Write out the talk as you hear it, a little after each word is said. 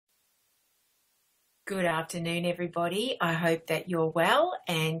Good afternoon, everybody. I hope that you're well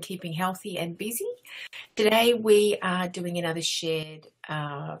and keeping healthy and busy. Today we are doing another shared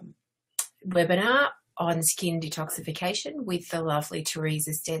webinar on skin detoxification with the lovely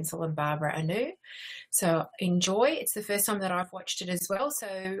Teresa, Stenzel and Barbara Anoux. So enjoy. It's the first time that I've watched it as well,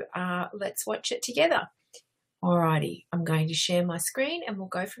 so let's watch it together. Alrighty, I'm going to share my screen and we'll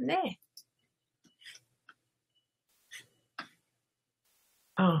go from there.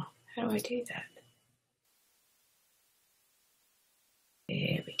 Oh, how do I do that?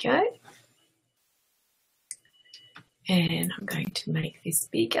 There we go. And I'm going to make this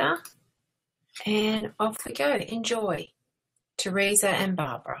bigger. And off we go. Enjoy. Teresa and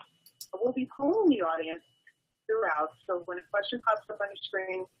Barbara. We'll be polling the audience throughout. So when a question pops up on your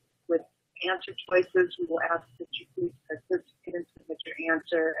screen with answer choices, we will ask that you please participate and submit your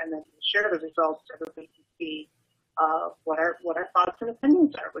answer, and then we'll share the results so that we can see what our thoughts and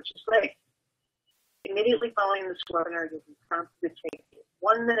opinions are, which is great. Immediately following this webinar, you'll be prompted to take a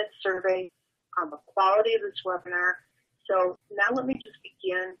 1-minute survey on the quality of this webinar. So now let me just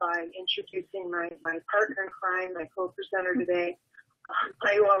begin by introducing my partner in crime, my co-presenter today,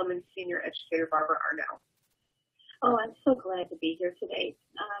 Bioelements Senior Educator Barbara Anoux. Oh, I'm so glad to be here today.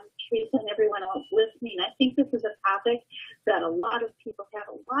 Teresa and everyone else listening, I think this is a topic that a lot of people have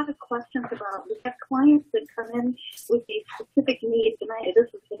a lot of questions about. We have clients that come in with these specific needs, and this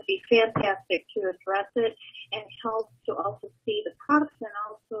is going to be fantastic to address it and help to also see the products and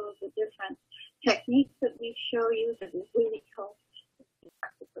also the different techniques that we show you that really help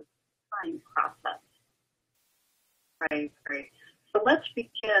the time process. Right, great. So let's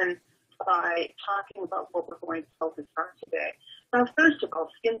begin by talking about what we're going to focus on today. Now, first of all,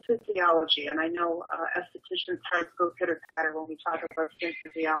 skin physiology, and I know estheticians hard to go pitter-patter when we talk about skin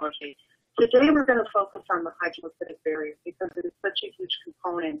physiology. Today we're going to focus on the hydrolytic barrier because it is such a huge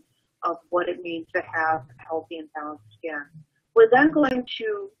component of what it means to have healthy and balanced skin. We're then going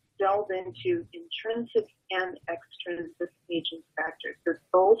to delve into intrinsic and extrinsic aging factors that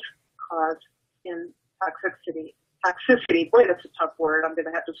both cause skin toxicity, boy, that's a tough word I'm going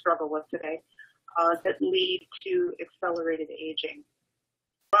to have to struggle with today, that lead to accelerated aging.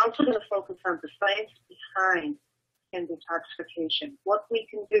 We're also going to focus on the science behind skin detoxification, what we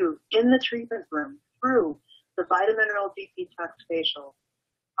can do in the treatment room through the Vitamineral Deep Detox Facial.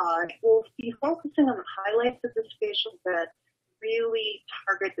 We'll be focusing on the highlights of this facial that really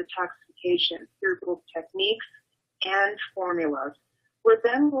target detoxification through both techniques and formulas. We're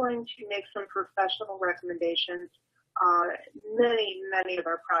then going to make some professional recommendations. Many of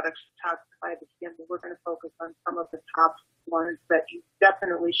our products detoxify the skin, but we're going to focus on some of the top ones that you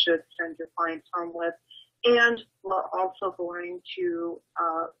definitely should send your clients home with. And we're also going to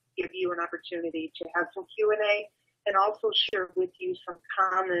give you an opportunity to have some Q&A and also share with you some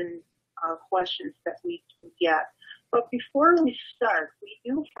common questions that we can get. But before we start, we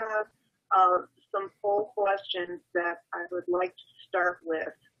do have some poll questions that I would like to start with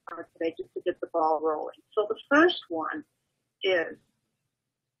today just to get the ball rolling. So the first one is,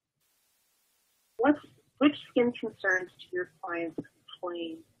 which skin concerns do your clients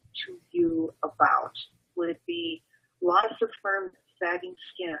complain to you about? Would it be loss of firm, sagging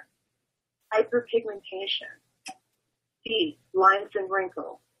skin, hyperpigmentation, D, lines and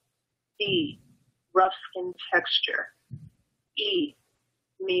wrinkles, D, rough skin texture, E,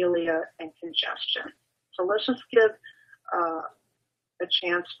 melia and congestion? So let's just give a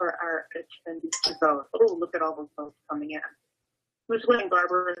chance for our attendees to vote. Oh, look at all those votes coming in. Who's winning,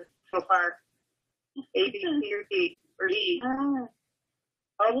 Barbara, so far? A, B, C, or D, or E?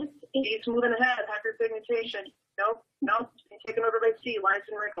 Oh, E's moving ahead. Hyperpigmentation. Nope. Taken over by C, lines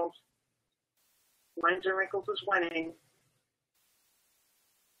and wrinkles. Lines and wrinkles is winning.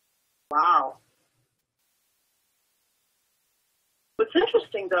 Wow. What's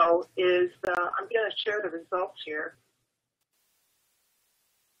interesting, though, is I'm going to share the results here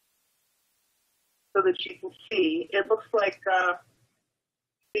so that you can see. It looks like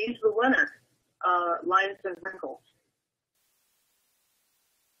B's the winner, lines and wrinkles.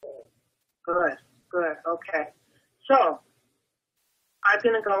 Good. Okay. So I'm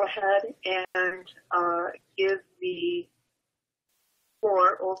going to go ahead and give the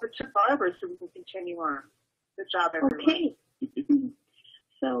floor over to Barbara so we can continue on. Good job, everyone. Okay.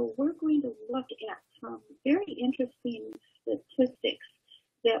 So we're going to look at some very interesting statistics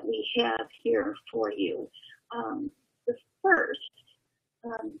that we have here for you. The first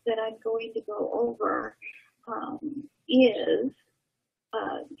that I'm going to go over is,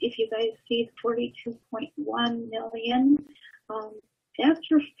 if you guys see 42.1 million, that's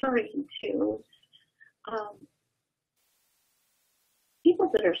referring to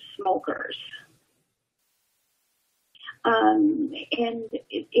people that are smokers. And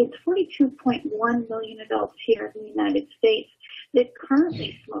it's 42.1 million adults here in the United States that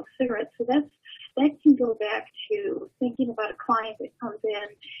currently smoke cigarettes. So that can go back to thinking about a client that comes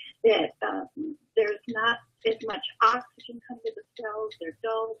in that there's not as much oxygen coming to the cells. They're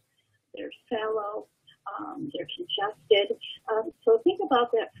dull, they're sallow, they're congested. So think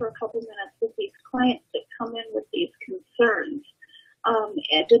about that for a couple minutes with these clients that come in with these concerns.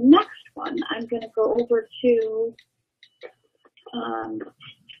 And the next one, I'm going to go over to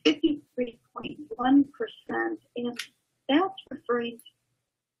 53.1%, and that's referring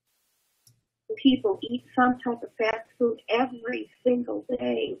to people eat some type of fast food every single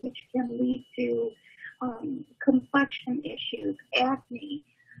day, which can lead to complexion issues, acne.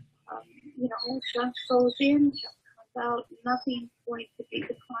 Junk goes in, junk comes out. Nothing's going to be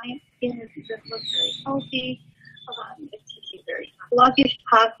the client's skin isn't look very healthy. It can be very sluggish,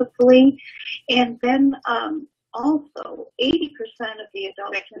 possibly, and then also 80% of the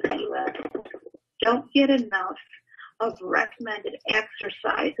adults in the U.S. don't get enough of recommended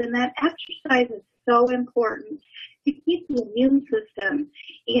exercise, and that exercise is so important to keep the immune system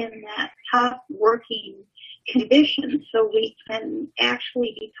in that top working condition so we can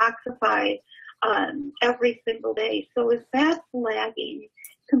actually detoxify every single day. So if that's lagging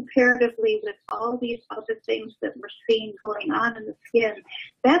comparatively with all these other things that we're seeing going on in the skin,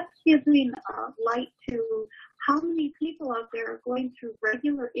 that's giving light to how many people out there are going through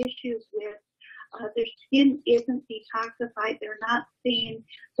regular issues with their skin isn't detoxified. They're not seeing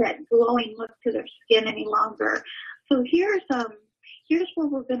that glowing look to their skin any longer. So here's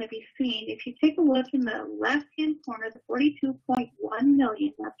what we're going to be seeing. If you take a look in the left-hand corner, the 42.1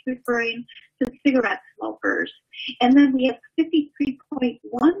 million, that's referring to cigarette smokers. And then we have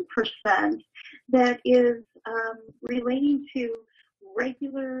 53.1% that is relating to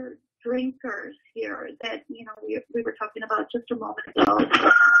regular drinkers here that, we were talking about just a moment ago.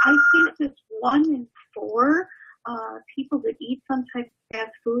 I think this 1 in 4 people that eat some type of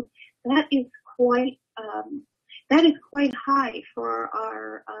fast food, that is quite high for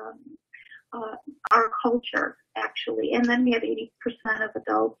our culture, actually. And then we have 80% of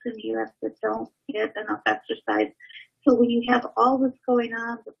adults in the U.S. that don't get enough exercise. So when you have all this going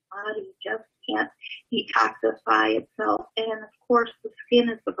on, the body just can't detoxify itself. And of course, the skin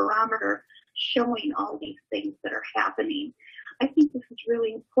is the barometer showing all these things that are happening. I think this is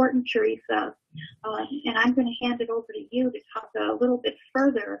really important, Teresa, and I'm going to hand it over to you to talk a little bit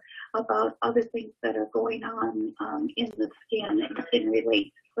further about other things that are going on in the skin and can relate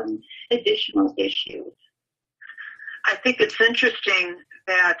to some additional issues. I think it's interesting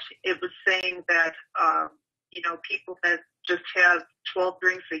that it was saying that, people that just have 12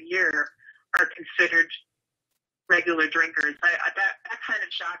 drinks a year are considered regular drinkers. That kind of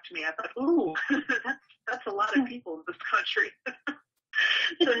shocked me. I thought, ooh, that's a lot of people in this country.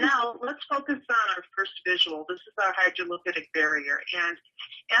 So now let's focus on our first visual. This is our hydrolytic barrier. And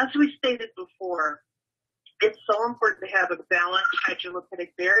as we stated before, it's so important to have a balanced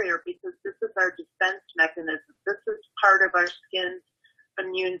hydrolytic barrier because this is our defense mechanism. This is part of our skin's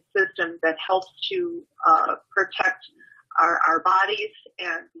immune system that helps to protect our bodies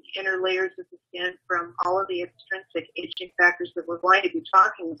and the inner layers of the skin from all of the extrinsic aging factors that we're going to be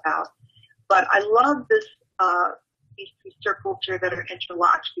talking about. But I love these two circles here that are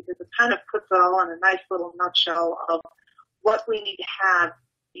interlocked because it kind of puts it all in a nice little nutshell of what we need to have,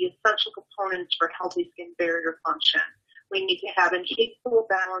 the essential components for healthy skin barrier function. We need to have an equal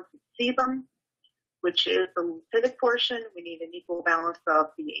balance of sebum, which is the lipidic portion. We need an equal balance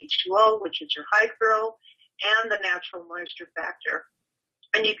of the H2O, which is your hydro, and the natural moisture factor.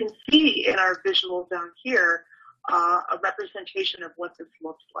 And you can see in our visual down here a representation of what this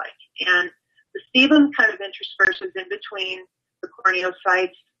looks like. And the sebum kind of intersperses in between the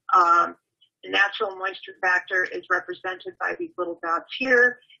corneocytes. The natural moisture factor is represented by these little dots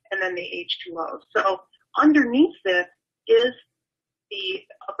here, and then the H2O. So underneath this is the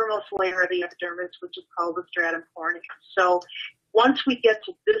uppermost layer of the epidermis, which is called the stratum corneum. So once we get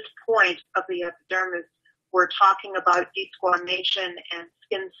to this point of the epidermis, we're talking about desquamation and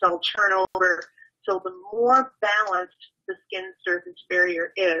skin cell turnover. So the more balanced the skin surface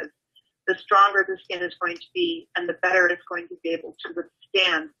barrier is, the stronger the skin is going to be and the better it's going to be able to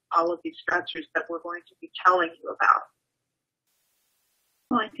withstand all of these stressors that we're going to be telling you about.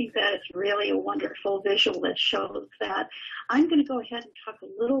 Well, I think that is really a wonderful visual that shows that. I'm going to go ahead and talk a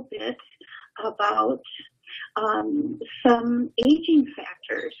little bit about some aging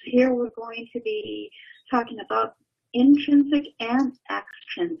factors. Here we're going to be talking about intrinsic and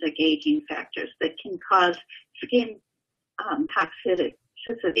extrinsic aging factors that can cause skin toxicity.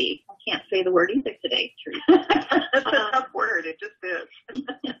 I can't say the word either today, Teresa.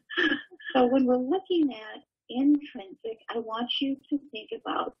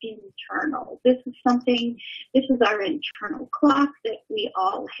 something. This is our internal clock that we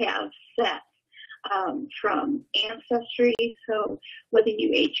all have set from ancestry. So whether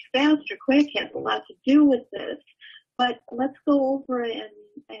you age fast or quick has a lot to do with this. But let's go over it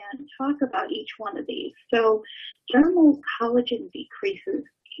and talk about each one of these. So dermal collagen decreases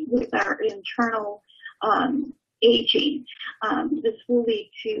with our internal aging. This will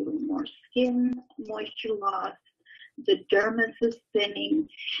lead to more skin moisture loss. The dermis is thinning,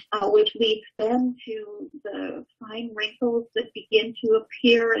 which leads then to the fine wrinkles that begin to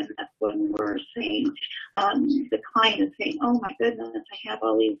appear, and that's when we're saying, the client is saying, oh my goodness, I have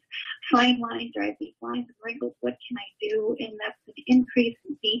all these fine lines, or I have these lines and wrinkles, what can I do? And that's an increase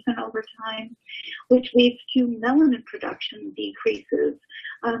and deepen over time, which leads to melanin production decreases.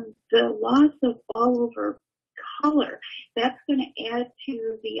 The loss of all over color, that's going to add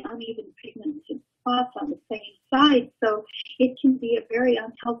to the uneven pigmented spots on the same side, so it can be a very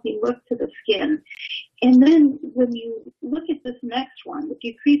unhealthy look to the skin. And then when you look at this next one, the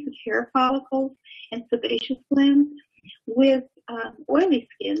decrease of hair follicles and sebaceous glands, with oily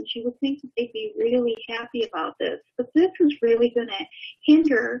skins, you would think that they'd be really happy about this, but this is really going to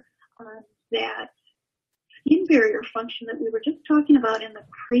hinder that skin barrier function that we were just talking about in the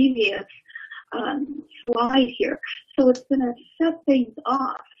previous slide here. So it's going to set things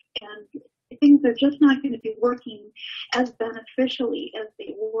off, and things are just not going to be working as beneficially as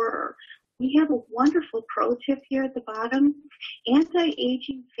they were. We have a wonderful pro tip here at the bottom.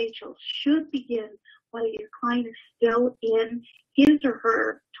 Anti-aging facials should begin while your client is still in his or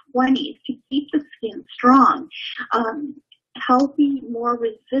her 20s to keep the skin strong, healthy, more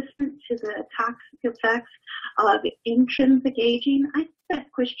resistant to the toxic effects of intrinsic aging. I get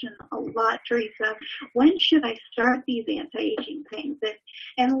that question a lot, Teresa. When should I start these anti-aging things?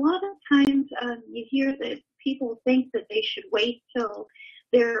 And a lot of times you hear that people think that they should wait till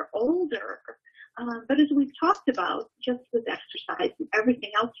they're older. But as we've talked about, just with exercise and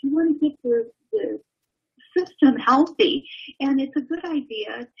everything else, you want to get the system healthy. And it's a good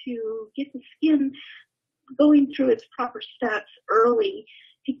idea to get the skin going through its proper steps early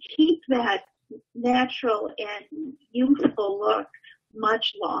to keep that natural and youthful look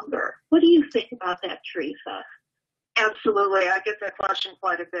much longer. What do you think about that, Teresa? Absolutely. I get that question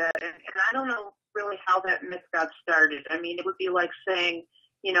quite a bit. And I don't know really how that myth got started. I mean, it would be like saying,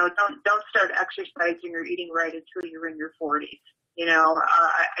 you know, don't start exercising or eating right until you're in your 40s. You know,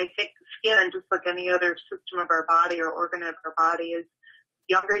 I think the skin, just like any other system of our body or organ of our body, is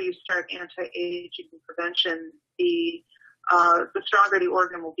younger you start anti-aging prevention, the stronger the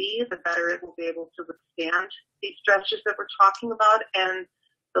organ will be, the better it will be able to withstand these stressors that we're talking about, and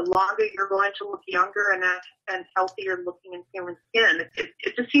the longer you're going to look younger and healthier looking and feeling skin.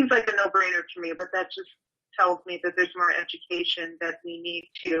 It just seems like a no-brainer to me, but that just tells me that there's more education that we need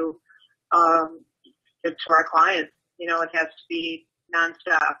to give to our clients. You know, it has to be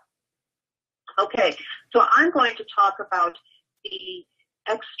nonstop. Okay, so I'm going to talk about the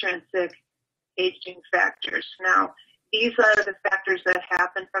extrinsic aging factors. Now, these are the factors that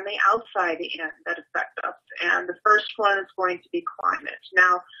happen from the outside in that affect us. And the first one is going to be climate.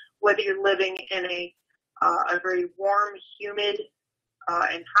 Now, whether you're living in a very warm, humid,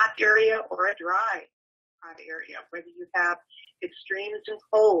 and hot area or a dry, hot area, whether you have extremes in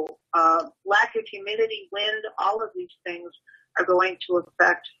cold, lack of humidity, wind, all of these things are going to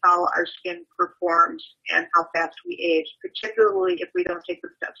affect how our skin performs and how fast we age, particularly if we don't take the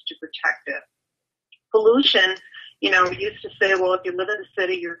steps to protect it. Pollution, you know, we used to say, well, if you live in the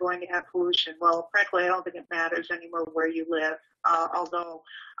city, you're going to have pollution. Well, frankly, I don't think it matters anymore where you live, although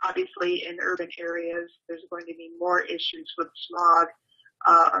obviously in urban areas there's going to be more issues with smog,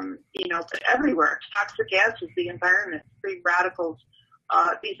 you know, but everywhere. Toxic gases, the environment, free radicals,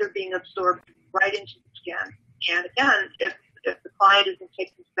 these are being absorbed right into the skin. And again, if the client isn't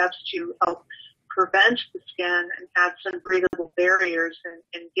taking steps to help prevent the skin and add some breathable barriers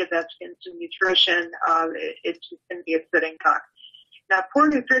and give that skin some nutrition, it's just going to be a sitting duck. Now, poor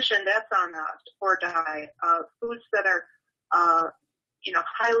nutrition, that's on us. Poor diet. Foods that are, you know,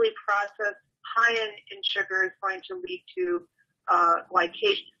 highly processed, high in sugar is going to lead to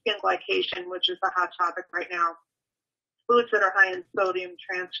glycation, skin glycation, which is a hot topic right now. Foods that are high in sodium,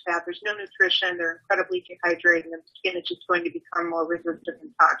 trans fat, there's no nutrition, they're incredibly dehydrating, and the skin is just going to become more resistant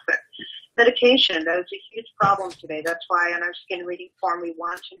and toxic. Medication, that is a huge problem today. That's why on our skin reading form we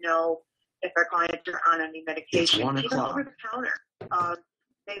want to know if our clients are on any medication. Even over the counter,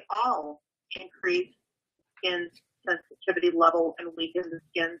 they all increase skin sensitivity level and weaken the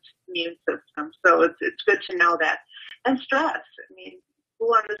skin's immune system. So it's good to know that. And stress, I mean, who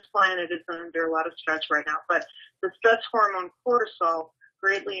on this planet is under a lot of stress right now? But the stress hormone cortisol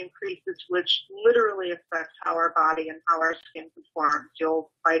greatly increases, which literally affects how our body and how our skin performs.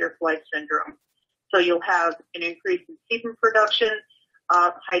 You'll fight or flight syndrome. So you'll have an increase in sebum production,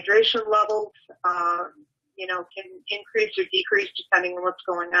 hydration levels, can increase or decrease depending on what's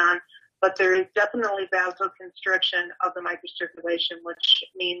going on. But there is definitely vasoconstriction of the microcirculation, which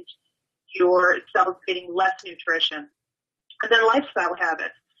means your cells getting less nutrition. And then lifestyle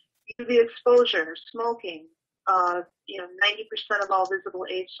habits, UV exposure, smoking. 90% of all visible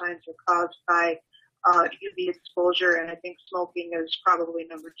age signs are caused by UV exposure, and I think smoking is probably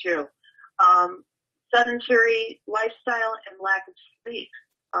number 2. Sedentary lifestyle and lack of sleep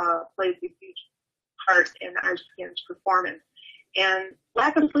plays a huge part in our skin's performance. And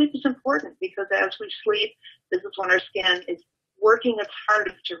lack of sleep is important because as we sleep, this is when our skin is working its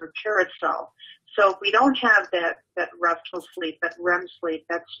hardest to repair itself. So if we don't have that restful sleep, that REM sleep,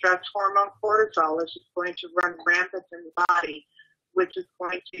 that stress hormone cortisol is just going to run rampant in the body, which is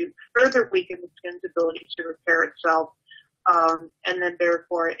going to further weaken the skin's ability to repair itself, and then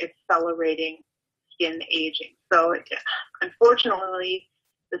therefore accelerating skin aging. So unfortunately,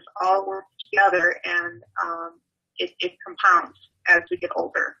 this all works together, and it compounds as we get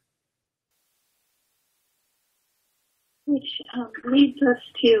older. Which leads us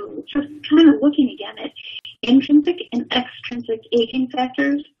to just kind of looking again at intrinsic and extrinsic aging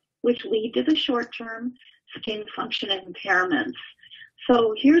factors, which lead to the short-term skin function impairments.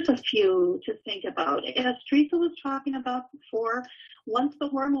 So here's a few to think about. As Teresa was talking about before, once the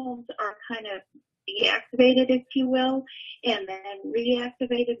hormones are kind of deactivated, if you will, and then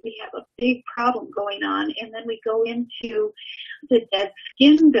reactivated, we have a big problem going on, and then we go into the dead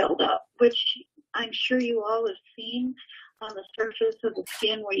skin buildup, which I'm sure you all have seen on the surface of the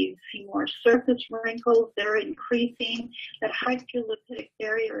skin where you see more surface wrinkles. They're increasing. That hydrolipidic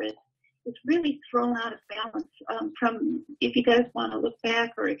barrier is really thrown out of balance. From if you guys want to look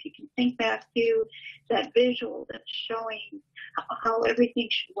back, or if you can think back to that visual that's showing how everything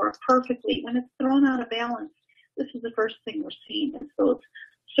should work perfectly, when it's thrown out of balance, this is the first thing we're seeing is those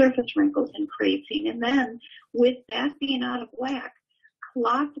surface wrinkles increasing. And then with that being out of whack,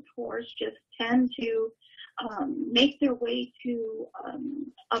 clogged pores just tend to make their way to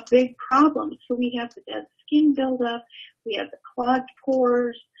a big problem. So we have the dead skin buildup, we have the clogged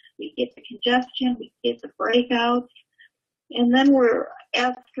pores, we get the congestion, we get the breakouts, and then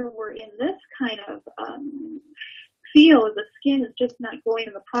after we're in this kind of feel the skin is just not going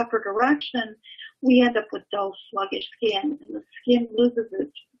in the proper direction, we end up with dull, sluggish skin, and the skin loses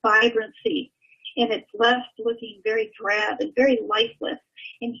its vibrancy, and it's left looking very drab and very lifeless.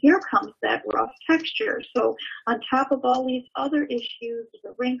 And here comes that rough texture. So on top of all these other issues,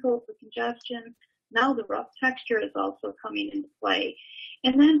 the wrinkles, the congestion, now the rough texture is also coming into play.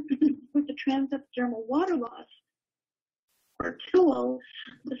 And then with the transepidermal water loss or tool,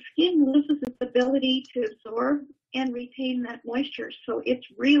 the skin loses its ability to absorb and retain that moisture. So it's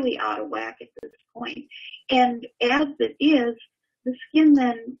really out of whack at this point. And as it is, the skin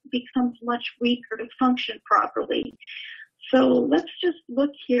then becomes much weaker to function properly. So let's just look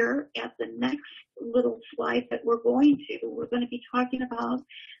here at the next little slide that we're going to. We're going to be talking about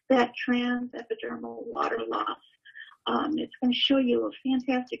that transepidermal water loss. It's going to show you a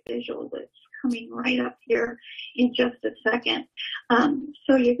fantastic visual that's coming right up here in just a second.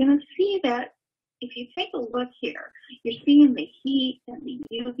 So you're going to see that if you take a look here, you're seeing the heat and the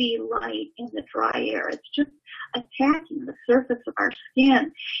UV light and the dry air. It's just attacking the surface of our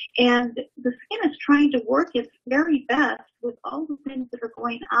skin. And the skin is trying to work its very best with all the things that are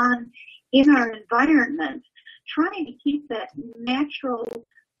going on in our environment, trying to keep that natural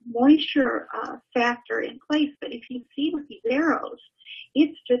moisture factor in place. But if you see with these arrows,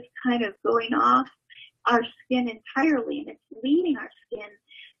 it's just kind of going off our skin entirely, and it's leaving our skin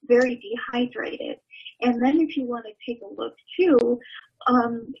very dehydrated. And then if you want to take a look too,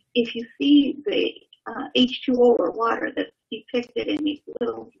 if you see the H2O or water that's depicted in these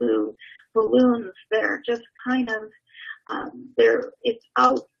little blue balloons that are just kind of, it's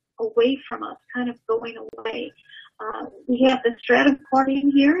out away from us, kind of going away. We have the stratum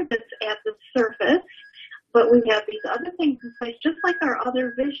corneum here that's at the surface, but we have these other things in place, just like our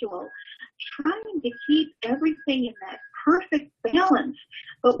other visual, trying to keep everything in that perfect balance.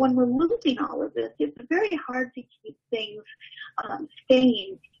 But when we're losing all of this, it's very hard to keep things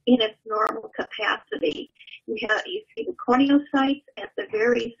staying in its normal capacity. You see the corneocytes at the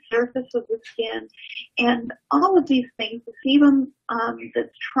very surface of the skin, and all of these things, the sebum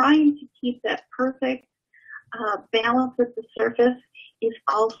that's trying to keep that perfect balance at the surface is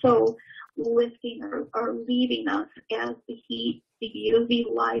also lifting or leaving us as the heat, the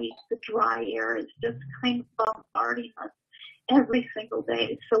UV light, the dry air is just kind of bombarding us every single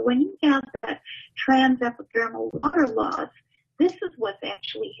day. So when you have that transepidermal water loss, this is what's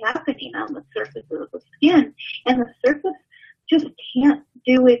actually happening on the surface of the skin, and the surface just can't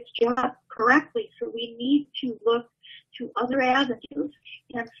do its job correctly. So we need to look to other avenues.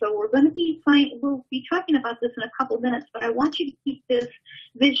 And so we'll be talking about this in a couple minutes, but I want you to keep this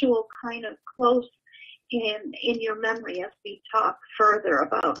visual kind of close in your memory as we talk further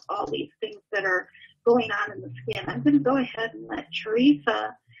about all these things that are going on in the skin. I'm going to go ahead and let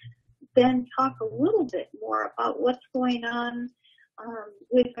Teresa then talk a little bit more about what's going on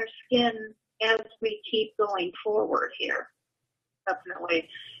with our skin as we keep going forward here. Definitely.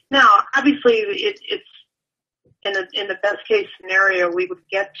 Now, obviously, it's in the best case scenario, we would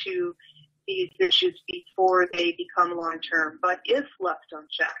get to these issues before they become long term. But if left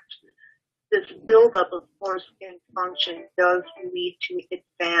unchecked, this buildup of poor skin function does lead to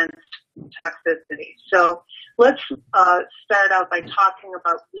advanced toxicity. So let's start out by talking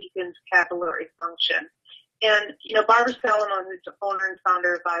about weakened capillary function. And, Barbara Salomon, who's the owner and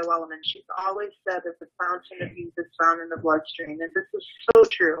founder of Bioelements, she's always said that the fountain of youth is found in the bloodstream. And this is so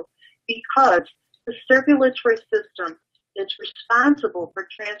true because the circulatory system is responsible for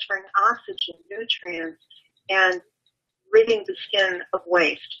transferring oxygen, nutrients, and ridding the skin of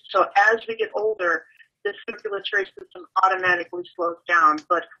waste. So as we get older, the circulatory system automatically slows down.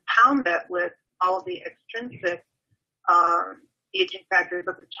 But compound that with all of the extrinsic aging factors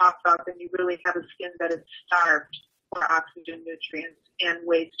that we talked about, then you really have a skin that is starved for oxygen, nutrients, and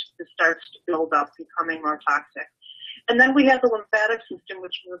waste that starts to build up, becoming more toxic. And then we have the lymphatic system,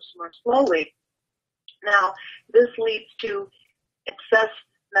 which moves more slowly. Now, this leads to excess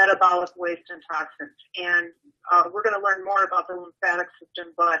metabolic waste and toxins. And we're going to learn more about the lymphatic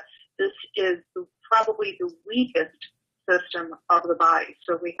system, but this is probably the weakest system of the body,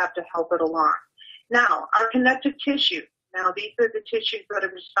 so we have to help it along. Now, our connective tissue. Now, these are the tissues that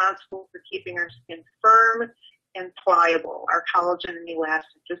are responsible for keeping our skin firm and pliable, our collagen and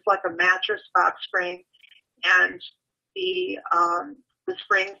elastin, just like a mattress box spring and the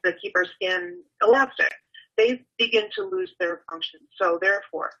springs that keep our skin elastic. They begin to lose their function. So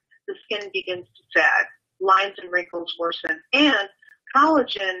therefore, the skin begins to sag, lines and wrinkles worsen, and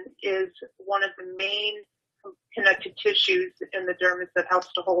collagen is one of the main connective tissues in the dermis that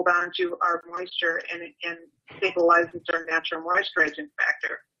helps to hold on to our moisture and stabilizes our natural moisturizing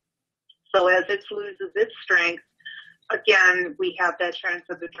factor. So as it loses its strength, again, we have that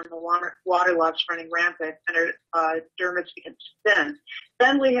transepidermal water loss running rampant, and our dermis begins to thin.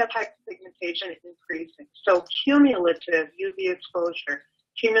 Then we have hyperpigmentation increasing. So cumulative UV exposure.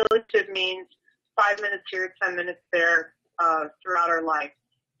 Cumulative means 5 minutes here, 10 minutes there throughout our life.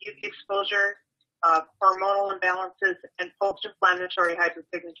 UV exposure, hormonal imbalances, and post-inflammatory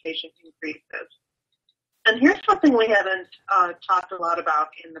hyperpigmentation increases. And here's something we haven't talked a lot about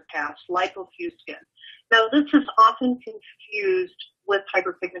in the past, lipofuscin skin. Now, this is often confused with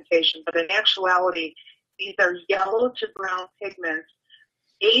hyperpigmentation, but in actuality, these are yellow to brown pigments,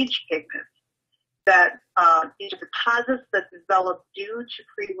 age pigments, that these are deposits that develop due to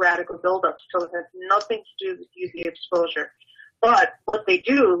free radical buildup, so it has nothing to do with UV exposure. But what they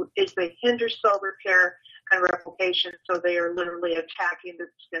do is they hinder cell repair and replication, so they are literally attacking the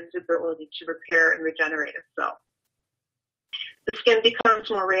skin's ability to repair and regenerate itself. The skin becomes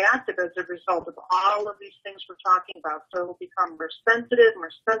more reactive as a result of all of these things we're talking about. So it will become more sensitive,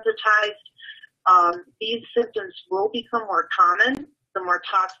 more sensitized. These symptoms will become more common the more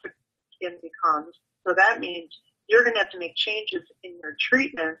toxic skin becomes. So that means you're going to have to make changes in your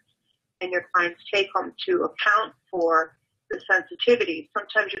treatments and your clients take home to account for the sensitivity.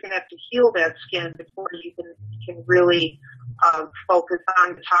 Sometimes you're going to have to heal that skin before you can really focus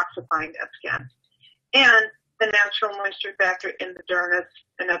on detoxifying that skin. And the natural moisture factor in the dermis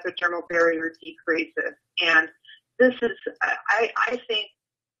and epidermal barrier decreases. And this is, I think,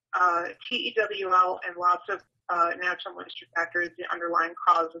 TEWL and lots of natural moisture factor is the underlying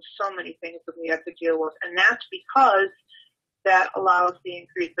cause of so many things that we have to deal with. And that's because that allows the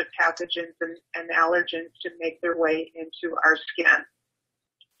increase of pathogens and allergens to make their way into our skin.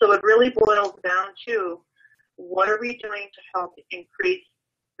 So it really boils down to what are we doing to help increase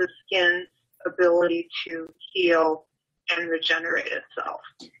the skin's ability to heal and regenerate itself.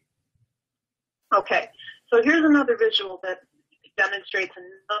 Okay, so here's another visual that demonstrates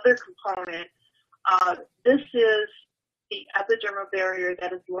another component. This is the epidermal barrier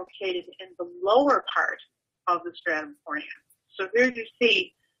that is located in the lower part of the stratum corneum. So here you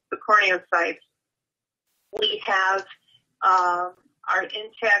see the corneocytes. We have our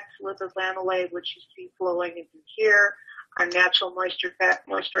intact lipid lamellae, which you see flowing into here. Our natural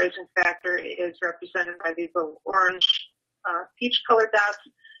moisturizing factor is represented by these little orange peach-colored dots.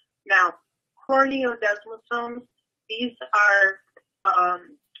 Now, corneodesmosomes, these are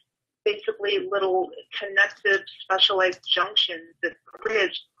basically little connective specialized junctions that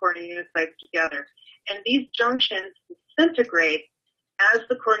bridge corneocytes together. And these junctions disintegrate as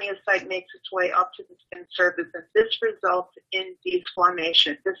the corneocyte makes its way up to the skin surface, and this results in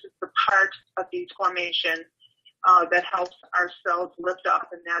desquamation. This is the part of desquamation that helps our cells lift up,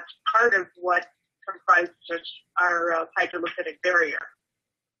 and that's part of what comprises our hydrolytic barrier.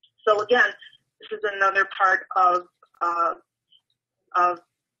 So again, this is another part of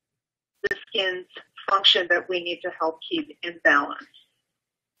the skin's function that we need to help keep in balance.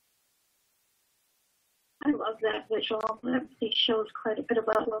 I love that visual. It shows quite a bit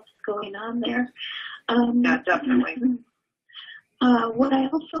about what's going on there. Yeah, definitely. What I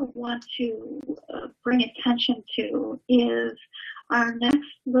also want to bring attention to is our next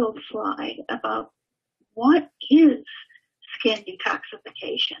little slide about what is skin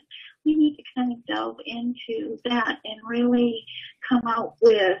detoxification. We need to kind of delve into that and really come out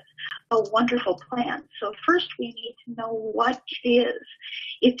with a wonderful plan. So first we need to know what it is.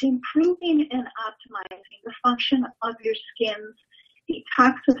 It's improving and optimizing the function of your skin's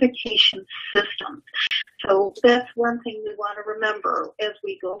detoxification systems. So that's one thing we want to remember as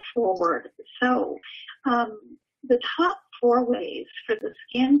we go forward. So the top 4 ways for the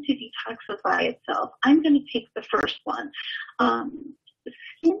skin to detoxify itself, I'm going to take the first one. The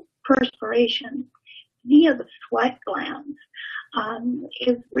skin perspiration via the sweat glands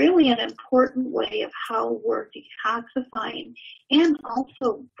is really an important way of how we're detoxifying and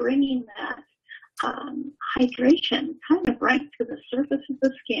also bringing that hydration kind of right to the surface of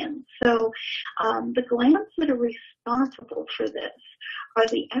the skin. So the glands that are responsible for this are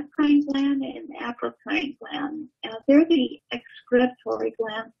the eccrine gland and apocrine gland. They're the excretory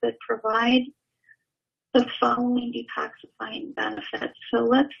glands that provide the following detoxifying benefits. So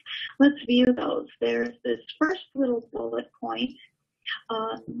let's view those. There's this first little bullet point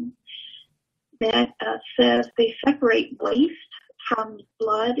that says they separate waste from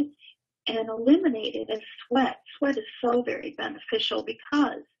blood and eliminate it as sweat. Sweat is so very beneficial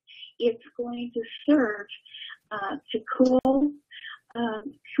because it's going to serve to cool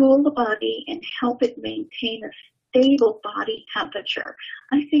the body and help it maintain a stable body temperature.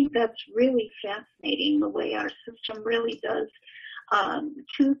 I think that's really fascinating, the way our system really does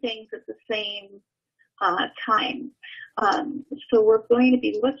 2 things at the same time. So we're going to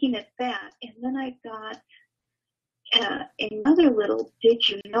be looking at that. And then I've got another little did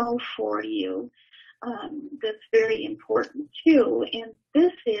you know for you that's very important too. And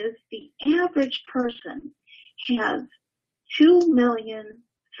this is the average person has 2 million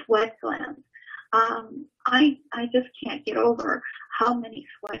sweat glands. I just can't get over how many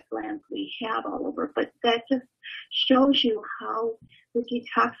sweat glands we have all over, but that just shows you how the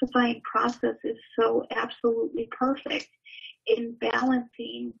detoxifying process is so absolutely perfect in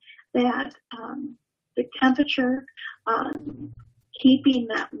balancing that the temperature, keeping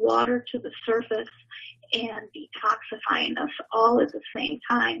that water to the surface, and detoxifying us all at the same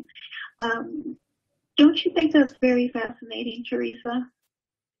time. Don't you think that's very fascinating, Teresa?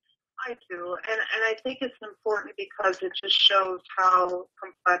 I do, and I think it's important because it just shows how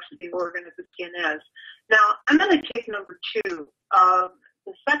complex the organ of the skin is. Now, I'm going to take number 2.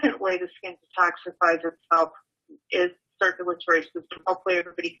 The second way the skin detoxifies itself is circulatory system. Hopefully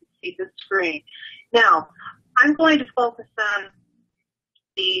everybody can see the screen. Now, I'm going to focus on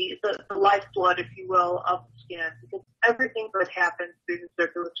the lifeblood, if you will, of the skin, because everything good happens through the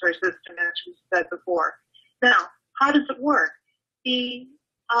circulatory system, as we said before. Now, how does it work? The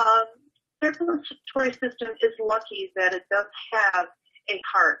circulatory system is lucky that it does have a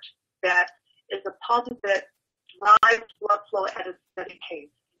heart that is a pump that drives blood flow at a steady pace,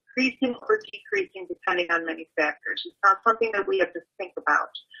 increasing or decreasing depending on many factors. It's not something that we have to think about.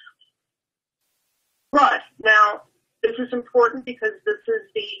 But now, this is important because this is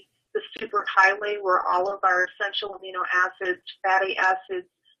the super highway where all of our essential amino acids, fatty acids,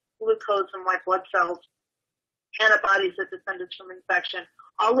 glucose, and white blood cells, antibodies that defend us from infection,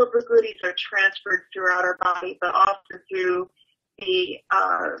 all of the goodies are transferred throughout our body, but also through the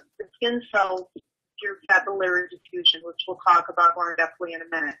skin cells through capillary diffusion, which we'll talk about more deeply in a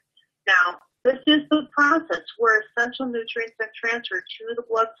minute. Now, this is the process where essential nutrients are transferred to the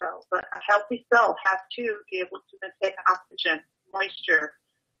blood cells, but a healthy cell has to be able to take oxygen, moisture,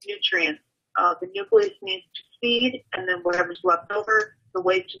 nutrients. The nucleus needs to feed, and then whatever's left over, the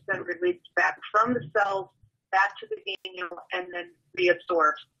waste is then released back from the cells, back to the ganglion, and then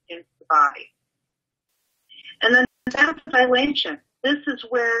reabsorbed into the body. And then vasodilation. This is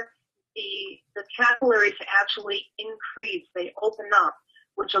where the capillaries actually increase, they open up,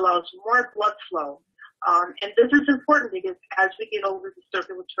 which allows more blood flow. And this is important because as we get older, the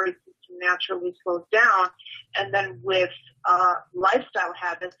circulatory system naturally slows down. And then with lifestyle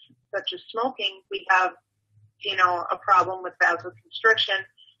habits such as smoking, we have, a problem with vasoconstriction.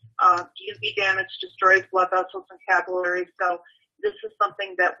 UV damage destroys blood vessels and capillaries. So this is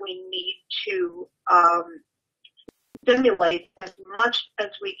something that we need to stimulate as much as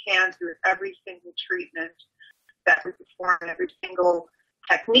we can through every single treatment that we perform, every single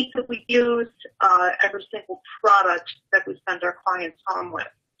technique that we use, every single product that we send our clients home with.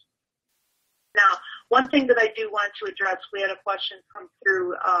 Now, one thing that I do want to address, we had a question come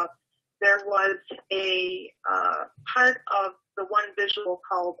through. There was a part of the one visual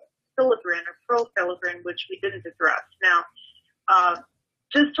called filigrin or profiligrin, which we didn't address. Now,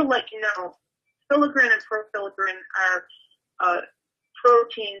 just to let you know, filigrin and profiligrin are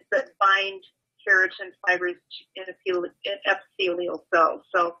proteins that bind keratin fibers in epithelial cells.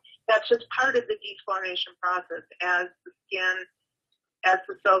 So that's just part of the desquamation process as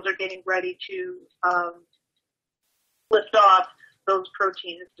the cells are getting ready to lift off, those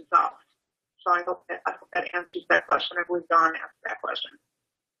proteins dissolve. So I hope that answers that question. I believe Dawn asked that question.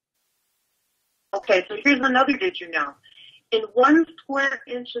 Okay, so here's another did you know. In 1 square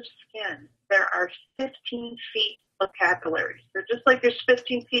inch of skin, there are 15 feet of capillaries. So just like there's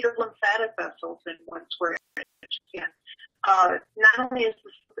 15 feet of lymphatic vessels in 1 square inch of skin. Not only is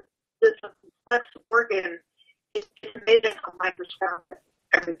this a complex organ, it's amazing how microscopic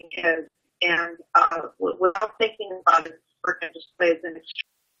everything is. And without thinking about it, this organ just plays an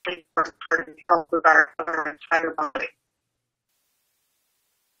extremely important part in the health of our entire body.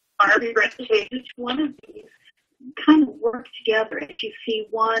 Each one of these kind of work together. As you see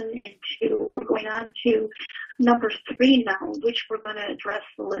 1 and 2, we're going on to number 3 now, which we're going to address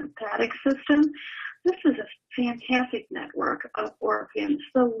the lymphatic system. This is a fantastic network of organs,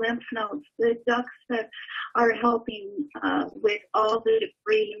 the lymph nodes, the ducts that are helping with all the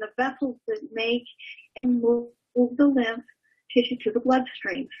debris, and the vessels that make and move the lymph tissue to the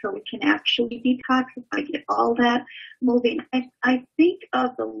bloodstream so we can actually detoxify, get all that moving. I think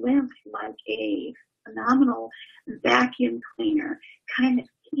of the lymph like a phenomenal vacuum cleaner, kind of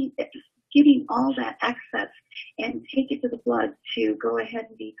getting all that excess and take it to the blood to go ahead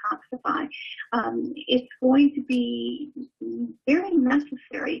and detoxify. It's going to be very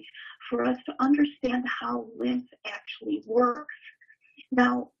necessary for us to understand how lymph actually works.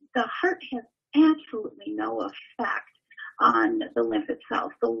 Now, the heart has absolutely no effect on the lymph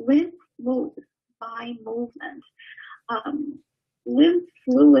itself. The lymph moves by movement. Lymph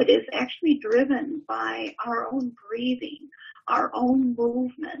fluid is actually driven by our own breathing, our own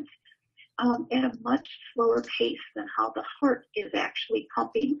movement, at a much slower pace than how the heart is actually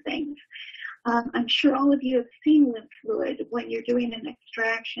pumping things. I'm sure all of you have seen lymph fluid when you're doing an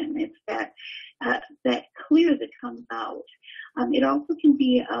extraction. It's that clear that comes out. It also can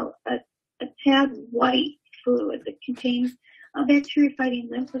be a tad white fluid that contains bacteria-fighting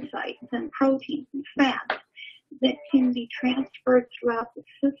lymphocytes and proteins and fats that can be transferred throughout the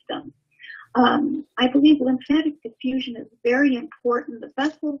system. I believe lymphatic diffusion is very important. The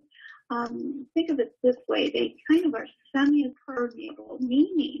vessels, think of it this way, they kind of are semi-permeable,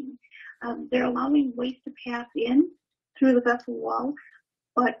 meaning they're allowing waste to pass in through the vessel wall,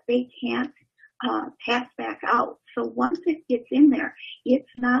 but they can't pass back out. So once it gets in there, it's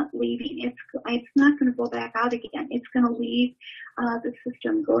not leaving. It's not going to go back out again. It's going to leave the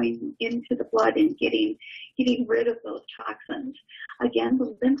system going into the blood and getting rid of those toxins. Again,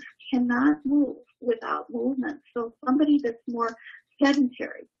 the lymph cannot move without movement. So somebody that's more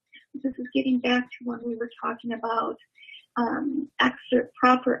sedentary, this is getting back to when we were talking about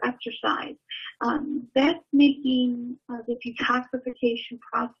proper exercise. That's making the detoxification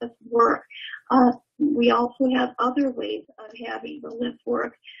process work. We also have other ways of having the lymph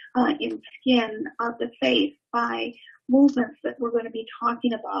work in skin of the face by movements that we're going to be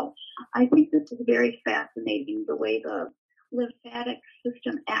talking about. I think this is very fascinating, the way the lymphatic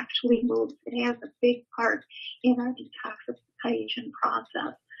system actually moves. It has a big part in our detoxification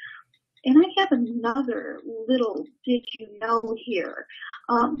process. And I have another little did you know here.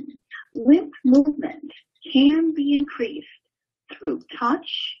 Lymph movement can be increased through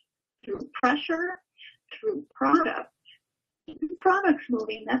touch, through pressure, through products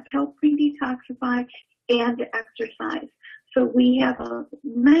moving. That's helping detoxify and exercise. So we have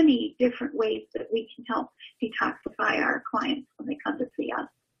many different ways that we can help detoxify our clients when they come to see us.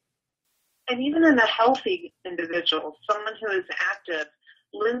 And even in a healthy individual, someone who is active,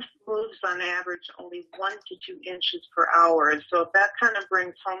 lymph moves on average only 1 to 2 inches per hour. So if that kind of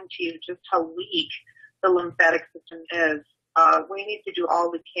brings home to you just how weak the lymphatic system is, we need to do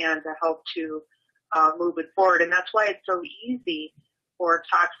all we can to help to move it forward. And that's why it's so easy for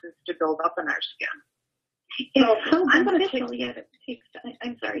toxins to build up in our skin. So I'm going to take.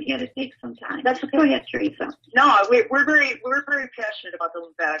 I'm sorry. You got to take some time. That's okay. Go ahead, Teresa. No, we're very passionate about the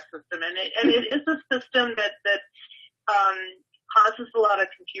lymphatic system, and it is a system that causes a lot of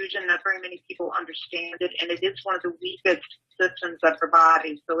confusion. Not very many people understand it, and it is one of the weakest systems of the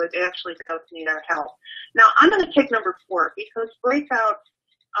body. So it actually does need our help. Now I'm going to take number 4 because breakouts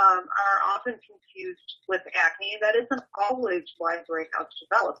are often confused with acne. That isn't always why breakouts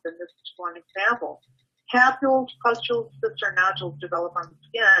develop, and this is one example. Papules, pustules, cysts, or nodules develop on the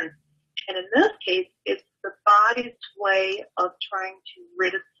skin, and in this case, it's the body's way of trying to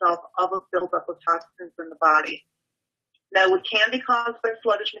rid itself of a buildup of toxins in the body. Now, it can be caused by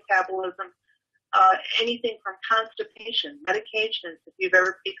sluggish metabolism, anything from constipation, medications. If you've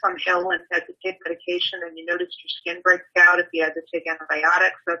ever become ill and had to take medication and you noticed your skin breaks out, if you had to take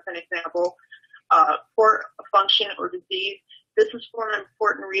antibiotics, that's an example. Poor function or disease. This is one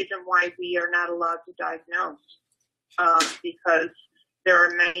important reason why we are not allowed to diagnose, because there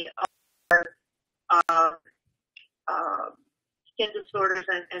are many other skin disorders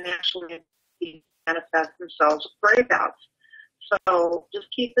and actually manifest themselves with breakouts. So just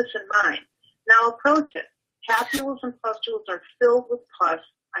keep this in mind. Now, approach it. Papules and pustules are filled with pus.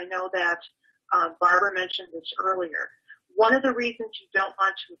 I know that Barbara mentioned this earlier. One of the reasons you don't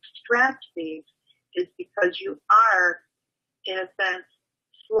want to extract these is because you are, in a sense,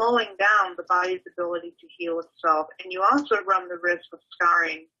 slowing down the body's ability to heal itself, and you also run the risk of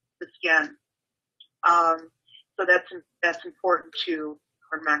scarring the skin. So that's important to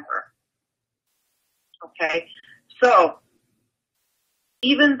remember. Okay, so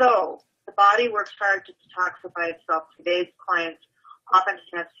even though the body works hard to detoxify itself, today's clients often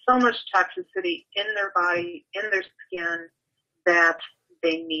have so much toxicity in their body, in their skin, that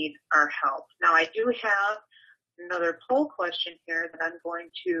they need our help. Now, I do have another poll question here that I'm going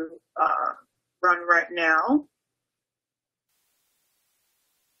to run right now.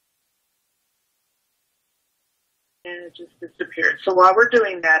 And it just disappeared. So while we're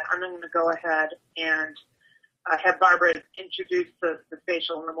doing that, I'm going to go ahead and have Barbara introduce the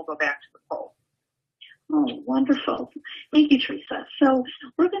facial, and then we'll go back to the poll. Oh, wonderful. Thank you, Teresa. So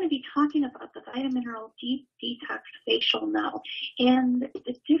we're going to be talking about the Vitamineral Deep Detox Facial now, and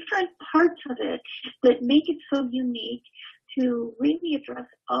the different parts of it that make it so unique to really address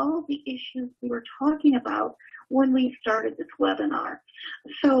all the issues we were talking about when we started this webinar.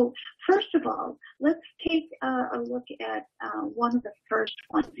 So first of all, let's take a look at one of the first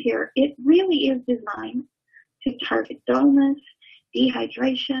ones here. It really is designed to target dullness,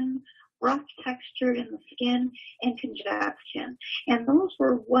 dehydration, rough texture in the skin, and congestion. And those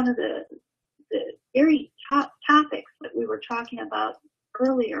were one of the very top topics that we were talking about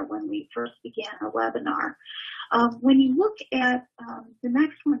earlier when we first began our webinar. When you look at the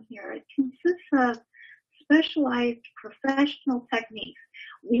next one here, it consists of specialized professional techniques.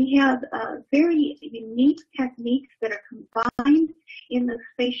 We have very unique techniques that are combined in the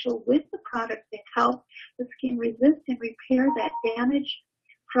facial with the product that help the skin resist and repair that damage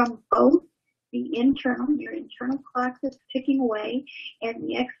from both the your internal clock that's ticking away, and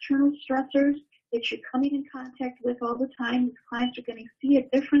the external stressors that you're coming in contact with all the time. These clients are going to see a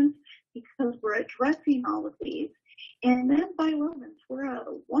difference because we're addressing all of these. And then Bioelements, we're a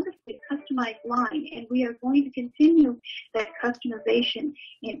wonderfully customized line, and we are going to continue that customization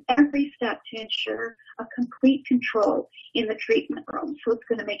in every step to ensure a complete control in the treatment room. So it's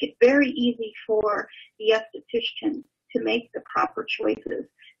going to make it very easy for the esthetician to make the proper choices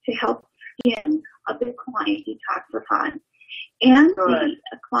to help the skin of the client detoxify. And the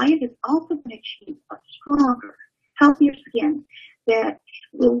client is also going to achieve a stronger, healthier skin that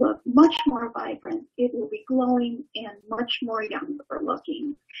will look much more vibrant. It will be glowing and much more younger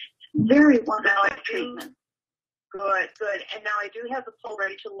looking. Very wonderful treatment. Good. And now I do have the poll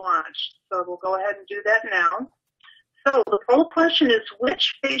ready to launch, so we'll go ahead and do that now. So the poll question is,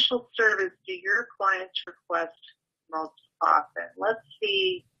 which facial service do your clients request most often? Let's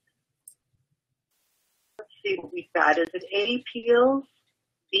see what we've got. Is it A, peels,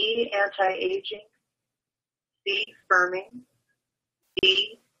 B, anti-aging, C, firming,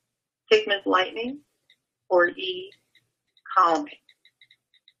 D, pigment lightening, or E, calming?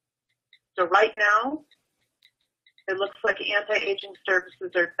 So right now, it looks like anti-aging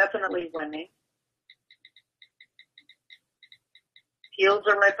services are definitely winning. Peels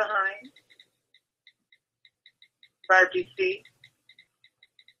are right behind. Barb, do you see?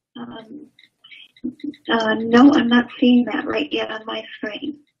 No, I'm not seeing that right yet on my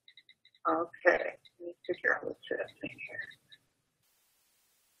screen. Okay, let me figure out what's happening here.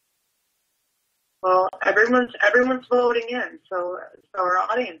 Well, everyone's voting in, so our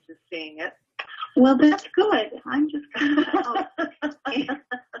audience is seeing it. Well, that's good. I'm just kind of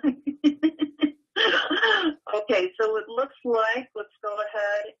Okay, so it looks like, let's go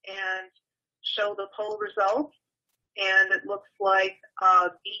ahead and show the poll results. And it looks like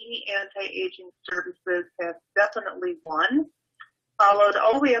B, anti-aging services, have definitely won. Followed,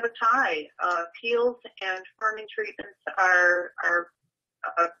 we have a tie. Peels and firming treatments are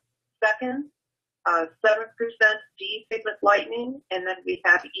second. 7% D, pigment lightening, and then we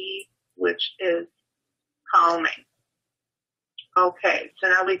have E, which is calming. Okay, so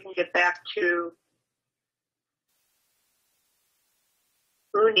now we can get back to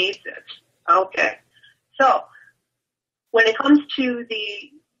who needs it. Okay, so when it comes to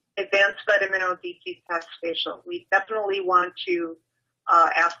the advanced vitamin mineral detox facial, we definitely want to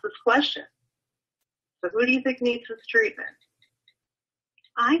ask this question. So who do you think needs this treatment?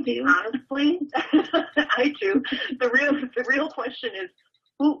 I do. Honestly, I do. The real question is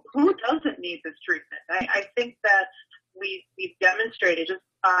who doesn't need this treatment? I think that we've demonstrated just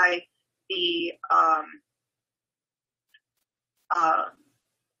by the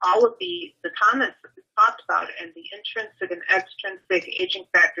all of the comments that we talked about and the intrinsic and extrinsic aging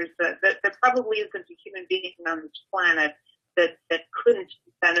factors that there probably isn't a human being on this planet that couldn't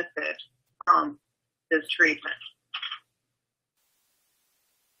benefit from this treatment.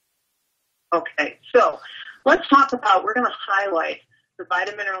 Okay, so let's talk about, we're going to highlight the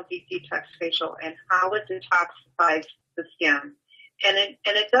Vitamin Mineral Deep Detox Facial and how it detoxifies the skin. And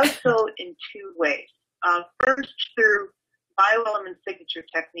it does so in two ways. First, through Bioelements signature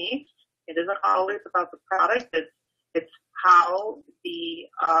techniques. It isn't always about the product. It's how the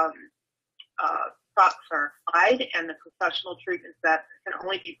products are applied and the professional treatments that can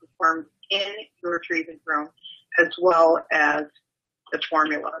only be performed in your treatment room, as well as the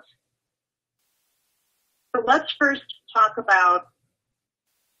formulas. So let's first talk about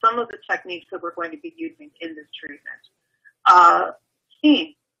some of the techniques that we're going to be using in this treatment.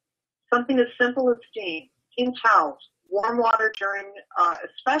 Steam. Something as simple as steam. Steam towels. Warm water during,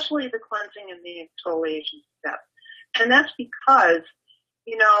 especially the cleansing and the exfoliation step. And that's because,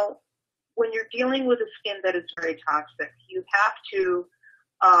 you know, when you're dealing with a skin that is very toxic, you have to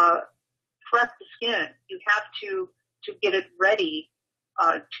prep the skin. You have to get it ready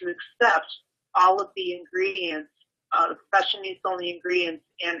to accept all of the ingredients, the profession needs only ingredients,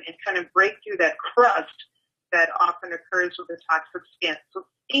 and kind of break through that crust that often occurs with a toxic skin. So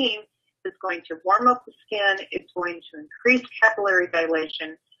steam is going to warm up the skin. It's going to increase capillary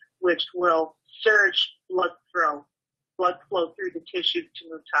dilation, which will surge blood flow through the tissues to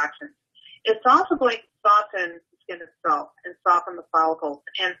move toxins. It's also going to soften the skin itself and soften the follicles.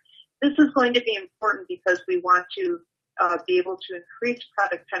 And this is going to be important because we want to be able to increase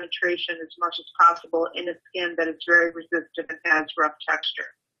product penetration as much as possible in a skin that is very resistant and has rough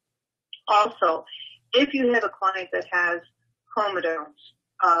texture. Also, if you have a client that has comedones,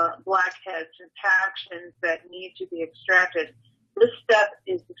 blackheads, impactions that need to be extracted, this step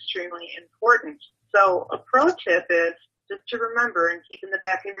is extremely important. So a pro tip is just to remember and keep in the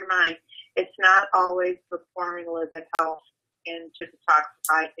back of your mind, it's not always the formula that helps in to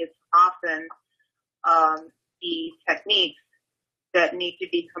detoxify. It's often the techniques that need to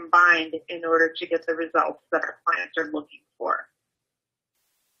be combined in order to get the results that our clients are looking for.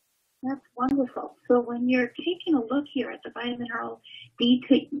 That's wonderful. So when you're taking a look here at the Vitamin Mineral Deep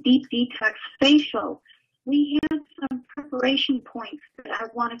Detox Facial, we have some preparation points that I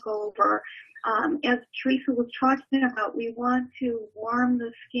want to go over. As Teresa was talking about, we want to warm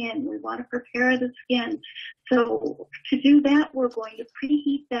the skin. We want to prepare the skin. So to do that, we're going to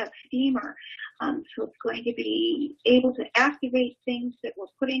preheat that steamer. So it's going to be able to activate things that we're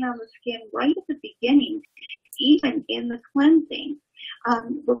putting on the skin right at the beginning, even in the cleansing.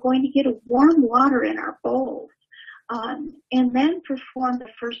 We're going to get a warm water in our bowls. And then perform the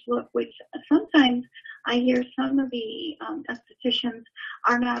first look, which sometimes I hear some of the estheticians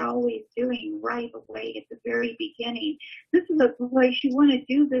are not always doing right away at the very beginning. This is a place you want to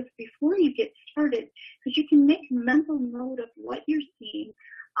do this before you get started, because you can make a mental note of what you're seeing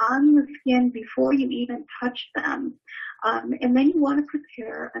on the skin before you even touch them. And then you want to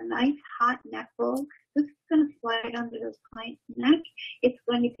prepare a nice hot neck roll. This is going to slide under the client's neck. It's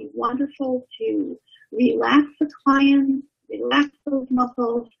going to be wonderful to relax the client, relax those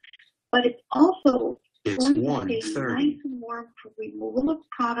muscles, but it's also going to stay nice and warm for removal of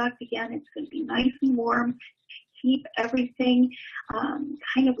product. Again, it's going to be nice and warm keep everything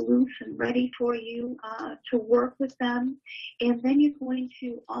kind of loose and ready for you to work with them. And then you're going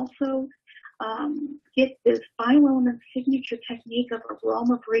to also get this Bioelements signature technique of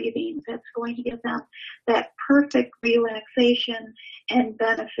aroma breathing that's going to give them that perfect relaxation and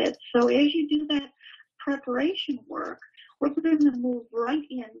benefits. So as you do that preparation work, we're going to move right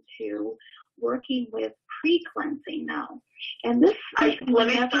into working with pre-cleansing now. And this let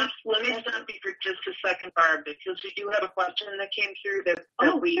me stop you for just a second, Barb, because we do have a question that came through that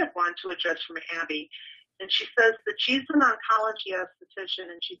we sure. want to address from Abby. And she says that she's an oncology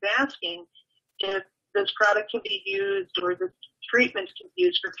esthetician, and she's asking if this product can be used or this treatment can be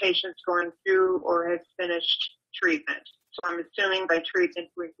used for patients going through or have finished treatment. So I'm assuming by treatment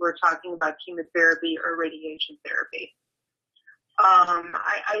we're talking about chemotherapy or radiation therapy.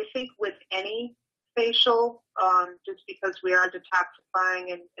 I think with any facial, just because we are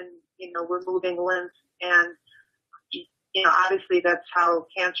detoxifying and removing lymph, and obviously that's how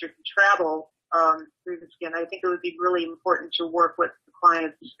cancer can travel through the skin. I think it would be really important to work with the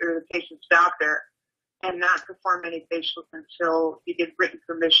client's or the patient's doctor and not perform any facials until you get written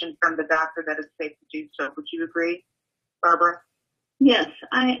permission from the doctor that it's safe to do so. Would you agree, Barbara? Yes,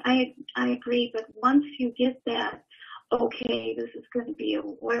 I agree. But once you get that, okay, this is going to be a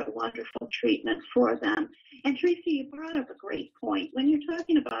wonderful treatment for them. And Teresa, you brought up a great point. When you're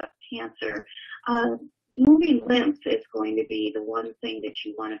talking about cancer, moving lymph is going to be the one thing that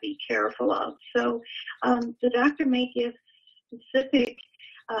you want to be careful of. So the doctor may give specific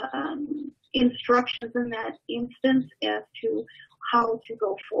instructions in that instance as to how to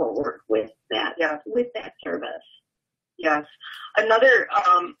go forward with that service. Yes. Another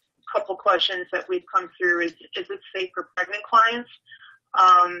couple questions that we've come through is it safe for pregnant clients?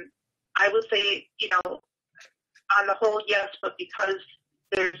 I would say, on the whole, yes, but because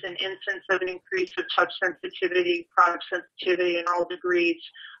there's an instance of an increase of touch sensitivity, product sensitivity in all degrees,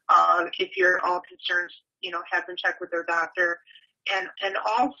 if you're all concerned, have them check with their doctor. And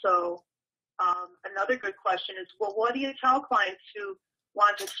also, another good question is, well, what do you tell clients who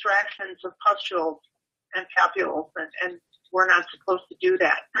want extractions of pustules and papules, and we're not supposed to do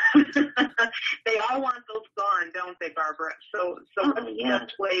that? They all want those gone, don't they, Barbara? So what's the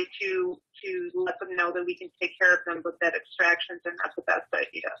best way to let them know that we can take care of them, but that extractions are not the best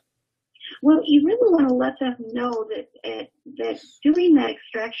idea? Well, you really want to let them know that doing that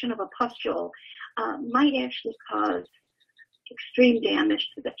extraction of a pustule might actually cause extreme damage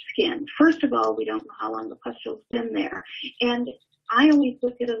to the skin. First of all, we don't know how long the pustule's been there. And I always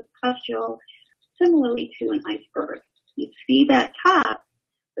look at a pustule similarly to an iceberg. You see that top,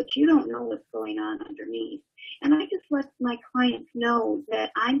 but you don't know what's going on underneath. And I just let my clients know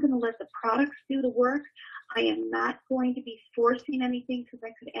that I'm going to let the products do the work. I am not going to be forcing anything because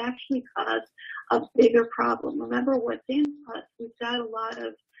I could actually cause a bigger problem. Remember what's in us, we've got a lot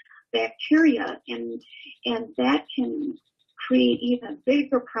of bacteria, and that can create even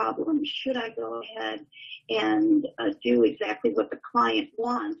bigger problems should I go ahead and do exactly what the client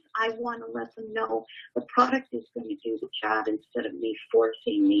wants. I want to let them know the product is going to do the job instead of me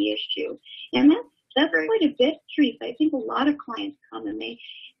forcing the issue. And that's quite a bit, Teresa. I think a lot of clients come and they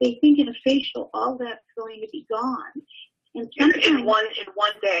think in a facial all that's going to be gone. And sometimes, in one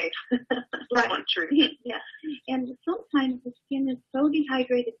day. Right. One treatment. Yeah. And sometimes the skin is so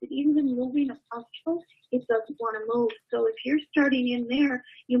dehydrated that even moving a pustule, it doesn't want to move. So if you're starting in there,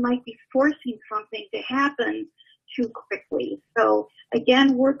 you might be forcing something to happen too quickly. So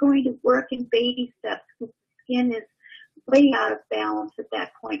again, we're going to work in baby steps because the skin is way out of balance at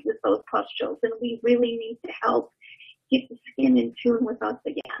that point with those pustules, and we really need to help get the skin in tune with us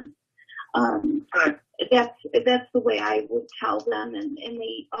again. That's the way I would tell them, and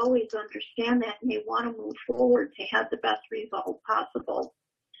they always understand that, and they want to move forward to have the best result possible.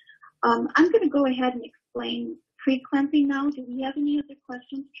 I'm going to go ahead and explain pre-cleansing now. Do we have any other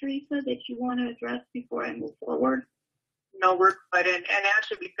questions, Teresa, that you want to address before I move forward? No, we're good. And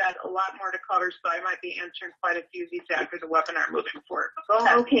actually, we've got a lot more to cover, so I might be answering quite a few of these after the webinar moving forward. Go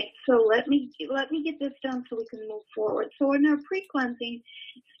ahead. Okay, so let me get this done so we can move forward. So in our pre-cleansing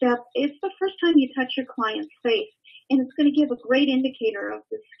step, it's the first time you touch your client's face, and it's going to give a great indicator of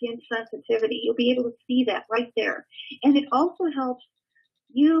the skin sensitivity. You'll be able to see that right there. And it also helps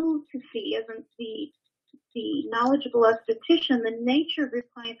you to see, as the knowledgeable esthetician, the nature of your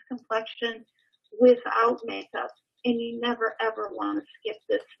client's complexion without makeup. And you never, ever want to skip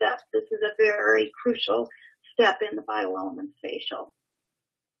this step. This is a very crucial step in the Bioelements facial.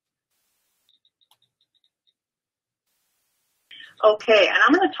 Okay, and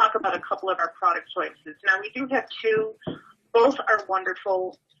I'm going to talk about a couple of our product choices. Now, we do have two Both are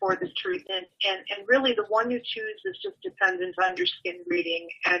wonderful for this treatment, and really the one you choose is just dependent on your skin reading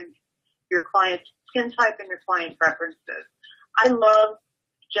and your client's skin type and your client preferences. I love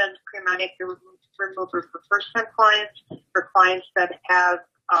Gen's Pre-Manicure Remover for first-time clients, for clients that have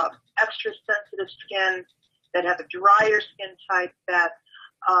extra sensitive skin, that have a drier skin type, that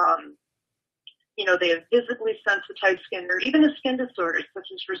they have visibly sensitized skin, or even a skin disorder such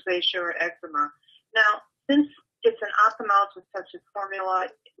as rosacea or eczema. Now, since it's an ophthalmologist tested formula,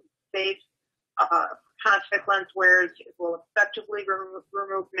 safe contact lens wearers, it will effectively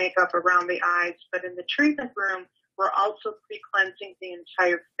remove makeup around the eyes. But in the treatment room, we're also pre-cleansing the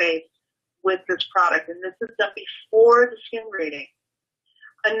entire face with this product, and this is done before the skin reading.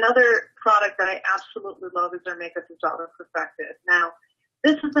 Another product that I absolutely love is our Makeup Dissolver Perfected. Now,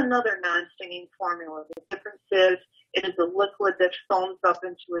 this is another non-stinging formula. The difference is it is a liquid that foams up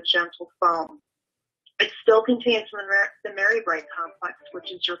into a gentle foam. It still contains the Mary Bright complex,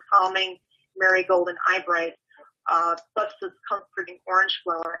 which is your calming marigold and eye bright, plus this comforting orange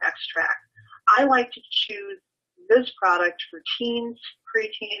flower extract. I like to choose this product for teens,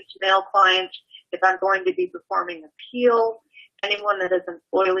 preteens, male clients, if I'm going to be performing a peel, anyone that has an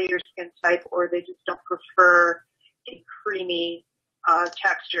oilier skin type, or they just don't prefer a creamy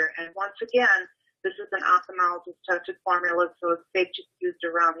texture. And once again, this is an ophthalmologist tested formula, so it's safe to be used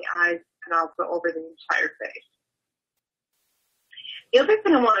around the eyes and also over the entire face. The other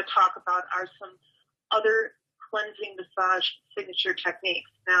thing I want to talk about are some other cleansing massage signature techniques.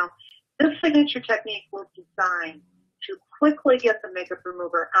 Now, this signature technique was designed to quickly get the makeup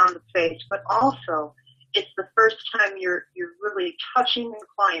remover on the face, but also it's the first time you're really touching the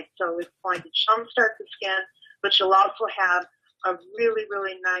client, so it's going to jumpstart the skin, but you'll also have a really,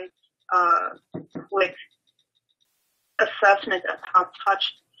 really nice quick assessment of how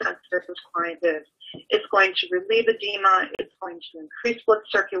touch sensitive this client is. It's going to relieve edema. It's going to increase blood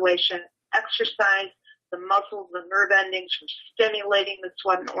circulation, exercise the muscles, the nerve endings. We're stimulating the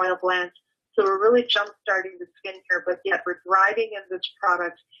sweat and oil glands. So we're really jump-starting the skin here, but yet we're driving in this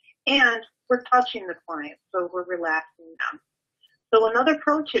product, and we're touching the client, so we're relaxing them. So another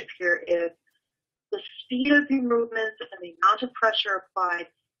pro tip here is the speed of your movements and the amount of pressure applied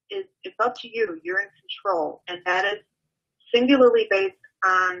is up to you. You're in control, and that is singularly based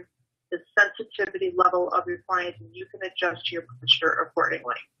on the sensitivity level of your client, and you can adjust your pressure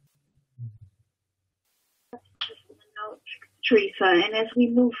accordingly. That's just a note, Teresa, and as we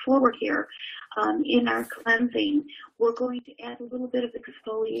move forward here in our cleansing, we're going to add a little bit of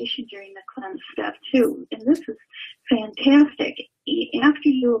exfoliation during the cleanse step too, and this is fantastic. After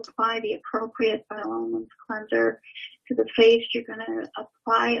you apply the appropriate Bioelements cleanser to the face, you're going to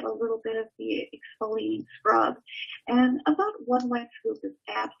apply a little bit of the exfoliating scrub, and about 1 wet scoop is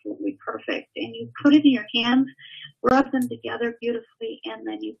absolutely perfect. And you put it in your hands, rub them together beautifully, and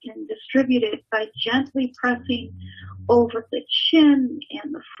then you can distribute it by gently pressing over the chin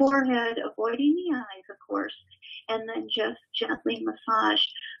and the forehead, avoiding the eyes, of course, and then just gently massage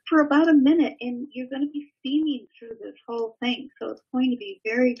for about a minute, and you're going to be steaming through this whole thing. So it's going to be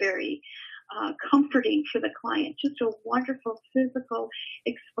very, very comforting for the client. Just a wonderful physical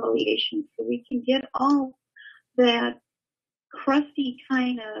exfoliation, so we can get all that crusty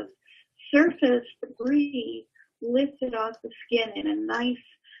kind of surface debris lifted off the skin in a nice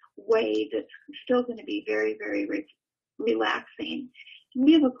way that's still going to be very, very relaxing.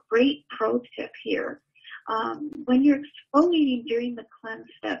 We have a great pro tip here. When you're exfoliating during the cleanse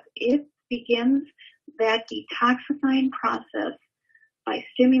step, it begins that detoxifying process by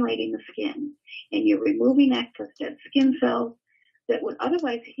stimulating the skin, and you're removing excess dead skin cells that would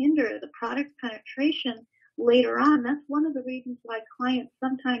otherwise hinder the product penetration later on. That's one of the reasons why clients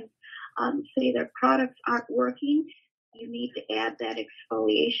sometimes say their products aren't working. You need to add that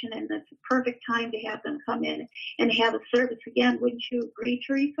exfoliation, and that's a perfect time to have them come in and have a service again. Wouldn't you agree,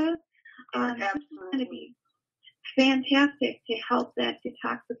 Teresa? This is going to be fantastic to help that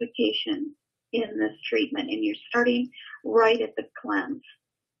detoxification in this treatment, and you're starting right at the cleanse.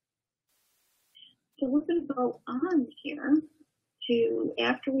 So we're going to go on here to,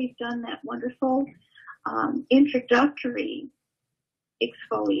 after we've done that wonderful introductory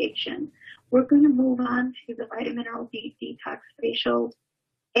exfoliation, we're going to move on to the Vitamin Mineral D Detox Facial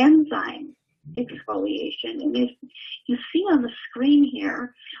Enzyme exfoliation. And as you see on the screen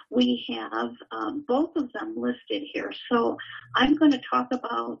here, we have both of them listed here. So I'm going to talk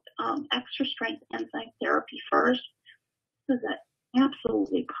about extra strength enzyme therapy first. This is an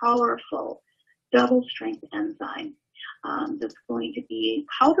absolutely powerful double strength enzyme that's going to be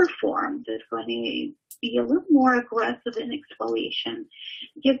powder form, that's going to be a little more aggressive in exfoliation.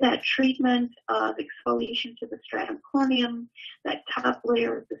 Give that treatment of exfoliation to the stratum corneum, that top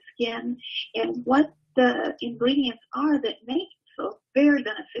layer of the skin, and what the ingredients are that make it so very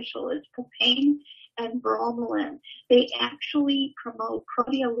beneficial is papain and bromelain. They actually promote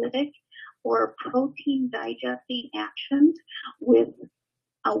proteolytic or protein digesting actions with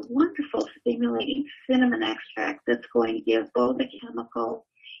a wonderful stimulating cinnamon extract that's going to give both a chemical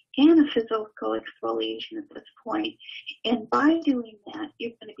and a physical exfoliation at this point. And by doing that,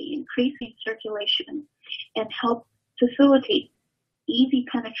 you're going to be increasing circulation and help facilitate easy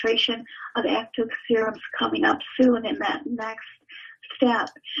penetration of active serums coming up soon in that next step.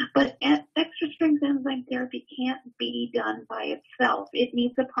 But extra strength enzyme therapy can't be done by itself. It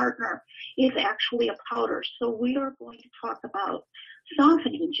needs a partner. It's actually a powder. So we are going to talk about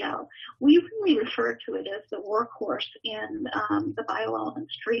softening gel. We really refer to it as the workhorse in the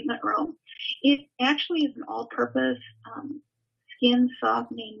Bioelements treatment room. It actually is an all-purpose skin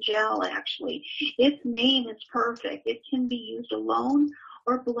softening gel, actually. Its name is perfect. It can be used alone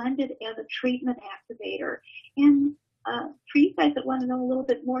or blended as a treatment activator. And for you guys that want to know a little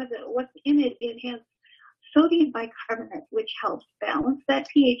bit more about what's in it, it has sodium bicarbonate, which helps balance that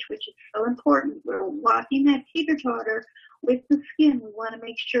pH, which is so important. We're walking that teeter-totter with the skin. We want to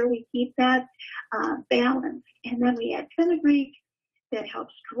make sure we keep that balanced. And then we add fenugreek that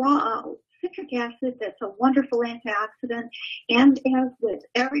helps draw out citric acid. That's a wonderful antioxidant. And as with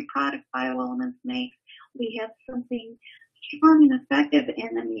every product Bioelements makes, we have something strong and effective,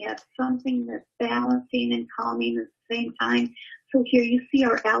 and then we have something that's balancing and calming at the same time. So here you see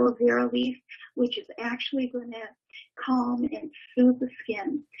our aloe vera leaf, which is actually going to calm and soothe the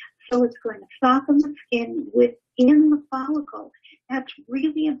skin. So it's going to soften the skin within the follicle. That's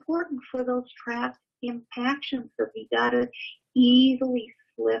really important for those trapped impactions that we got to easily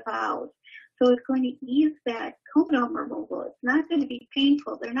slip out. So it's going to ease that comedome removal. It's not going to be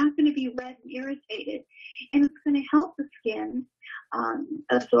painful. They're not going to be red and irritated. And it's going to help the skin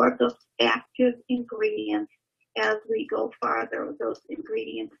absorb those active ingredients as we go farther with those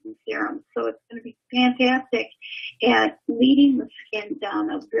ingredients and serums. So it's going to be fantastic at leading the skin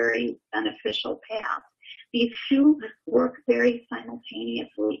down a very beneficial path. These two work very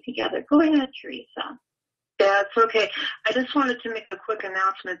simultaneously together. Go ahead, Teresa. That's okay. I just wanted to make a quick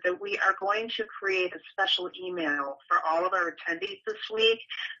announcement that we are going to create a special email for all of our attendees this week.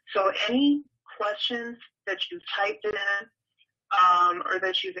 So any questions that you've typed in or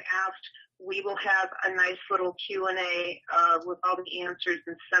that you've asked, we will have a nice little Q&A with all the answers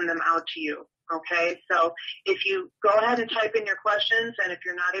and send them out to you. Okay, so if you go ahead and type in your questions, and if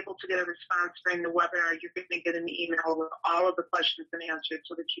you're not able to get a response during the webinar, you're going to get an email with all of the questions and answers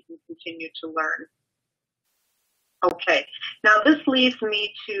so that you can continue to learn. Okay, now this leads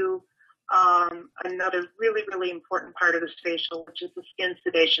me to another really, really important part of this facial, which is the skin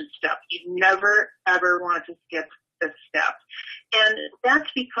sedation step. You never, ever want to skip this step. And that's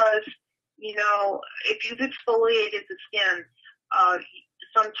because, you know, if you've exfoliated the skin,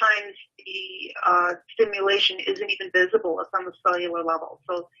 sometimes the stimulation isn't even visible. It's on the cellular level.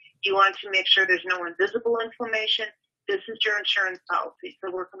 So you want to make sure there's no invisible inflammation. This is your insurance policy.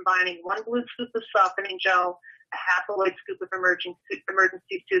 So we're combining 1 blue scoop of softening gel, a half a white scoop of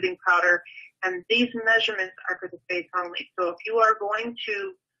emergency soothing powder, and these measurements are for the face only. So if you are going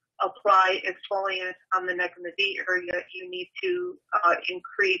to apply exfoliant on the neck and the V area, you need to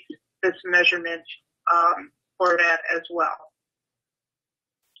increase this measurement for that as well.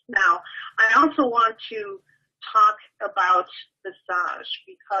 Now, I also want to talk about massage,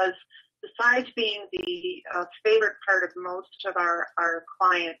 because besides being the favorite part of most of our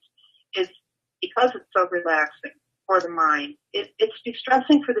clients, is because it's so relaxing for the mind. It's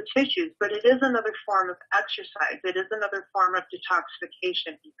distressing for the tissues, but it is another form of exercise. It is another form of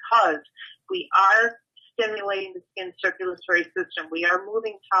detoxification, because we are stimulating the skin circulatory system. We are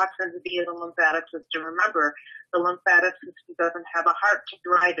moving toxins via the lymphatic system. Remember, the lymphatic system doesn't have a heart to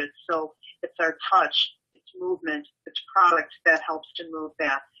drive it, so it's our touch, it's movement, it's product that helps to move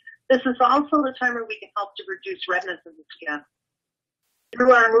that. This is also the time where we can help to reduce redness in the skin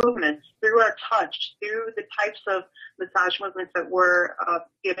through our movements, through our touch, through the types of massage movements that we're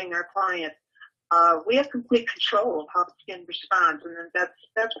giving our clients. We have complete control of how the skin responds, and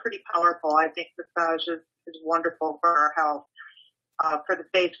that's pretty powerful. I think massage is wonderful for our health, for the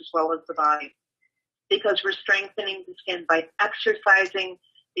face as well as the body, because we're strengthening the skin by exercising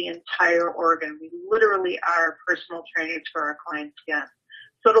the entire organ. We literally are personal trainers for our client's skin.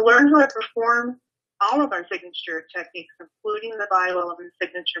 So to learn how to perform all of our signature techniques, including the Bioelements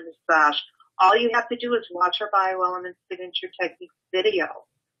signature massage, all you have to do is watch our Bioelements signature techniques video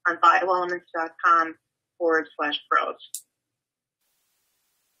on bioelements.com /pros.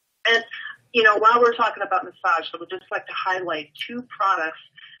 And, while we're talking about massage, I would just like to highlight two products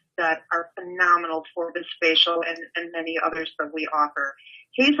that are phenomenal for this facial and many others that we offer.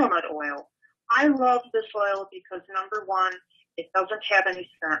 Hazelnut oil. I love this oil because, number one, it doesn't have any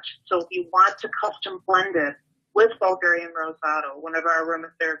scent. So if you want to custom blend it with Bulgarian Rosado, one of our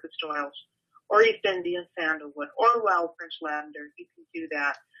aromatherapist oils, or East Indian sandalwood, or wild French lavender, you can do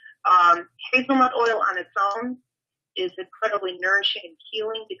that. Hazelnut oil on its own is incredibly nourishing and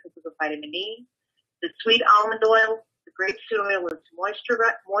healing because of the vitamin E. The sweet almond oil, the grapeseed oil is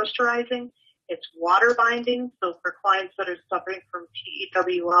moisturizing. It's water binding, so for clients that are suffering from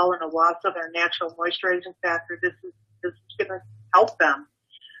TEWL and a loss of their natural moisturizing factor, this is going to help them.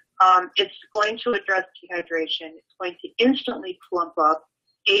 It's going to address dehydration. It's going to instantly plump up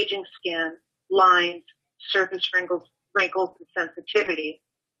aging skin, lines, surface wrinkles, and sensitivity.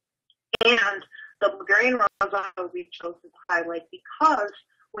 And the Bulgarian Rosado we've chosen to highlight because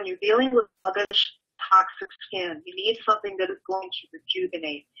when you're dealing with sluggish, toxic skin, you need something that is going to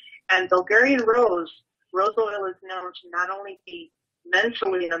rejuvenate. And Bulgarian rose oil is known to not only be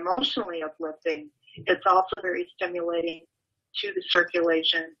mentally and emotionally uplifting, it's also very stimulating to the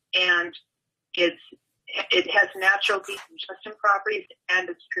circulation, and it has natural decongestant properties, and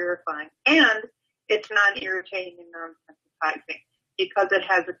it's purifying, and it's non-irritating and non-sensitizing because it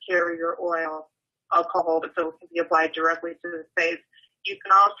has a carrier oil alcohol, so it can be applied directly to the face. You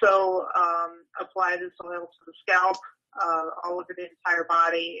can also apply this oil to the scalp, all over the entire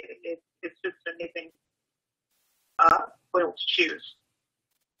body. It's just an amazing oil to choose.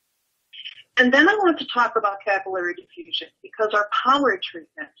 And then I want to talk about capillary diffusion because our power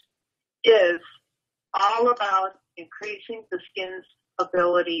treatment is all about increasing the skin's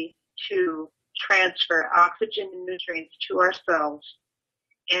ability to transfer oxygen and nutrients to our cells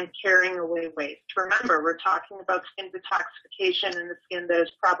and carrying away waste. Remember, we're talking about skin detoxification in the skin that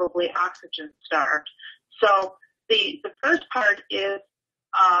is probably oxygen starved. So the first part is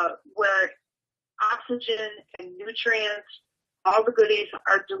where oxygen and nutrients, all the goodies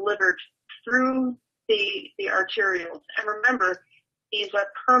are delivered through the arterioles. And remember, these are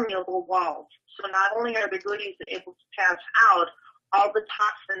permeable walls. So not only are the goodies able to pass out, all the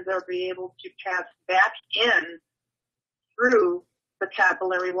toxins are able to pass back in through the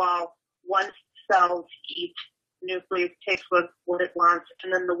capillary wall once cells eat, nucleus takes what it wants,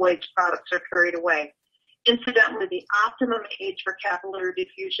 and then the waste products are carried away. Incidentally, the optimum age for capillary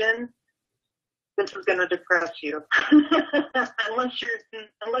diffusion, this is going to depress you, unless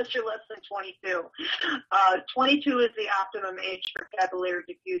you're less than 22. 22 is the optimum age for capillary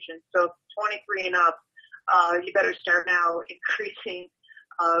diffusion. So 23 and up, you better start now increasing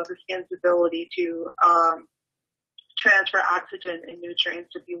the skin's ability to transfer oxygen and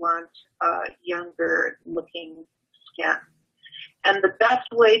nutrients if you want younger looking skin. And the best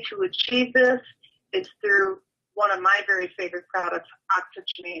way to achieve this is through one of my very favorite products,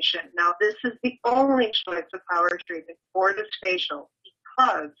 oxygenation. Now, this is the only choice of power treatment for this facial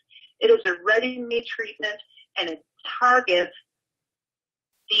because it is a ready-made treatment and it targets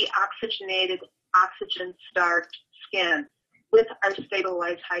deoxygenated, oxygen-starved skin with our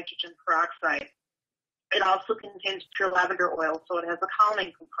stabilized hydrogen peroxide. It also contains pure lavender oil, so it has a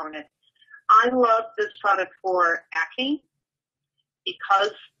calming component. I love this product for acne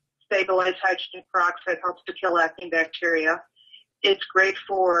because stabilized hydrogen peroxide helps to kill acne bacteria. It's great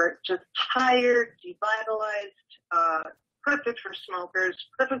for just tired, devitalized, perfect for smokers,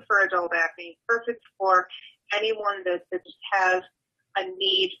 perfect for adult acne, perfect for anyone that just has a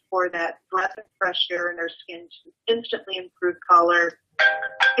need for that breath of fresh air in their skin to instantly improve color,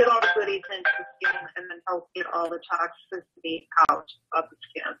 get all the goodies into the skin, and then help get all the toxicity out of the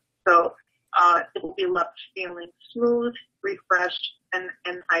skin. So it will be left feeling smooth, refreshed, and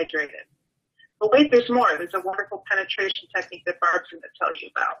hydrated. But wait, there's more. There's a wonderful penetration technique that Barb's going to tell you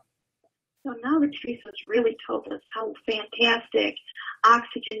about. So now that Teresa's really told us how fantastic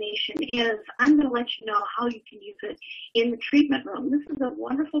oxygenation is, I'm going to let you know how you can use it in the treatment room. This is a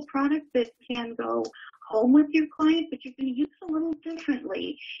wonderful product that can go home with your client, but you can use it a little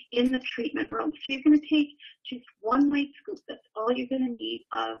differently in the treatment room. So you're going to take just one light scoop. That's all you're going to need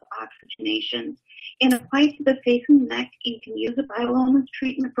of oxygenation. And apply to the face and neck. You can use a Bioelements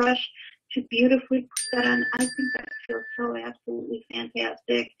treatment brush to beautifully put that on. I think that feels so absolutely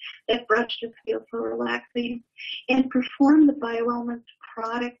fantastic. That brush just feels so relaxing. And perform the Bioelements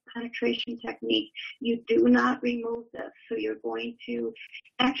product penetration technique. You do not remove this. So you're going to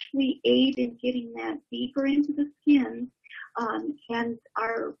actually aid in getting that deeper into the skin.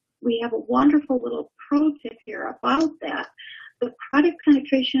 We have a wonderful little pro tip here about that. the product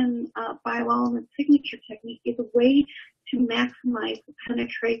penetration bioelement signature technique is a way to maximize the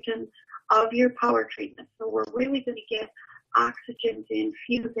penetration of your power treatment. So we're really going to get oxygen to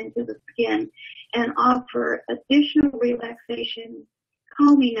infuse into the skin and offer additional relaxation,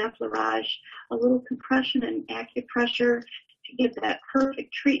 calming effleurage, a little compression and acupressure to give that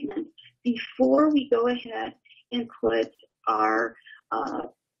perfect treatment before we go ahead and put our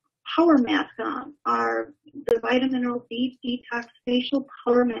power mask on. The Vitamin Mineral D Detox Facial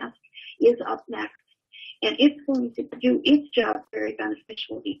Power Mask is up next, and it's going to do its job very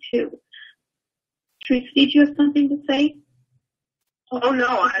beneficially too. Teresa, did you have something to say? Oh no,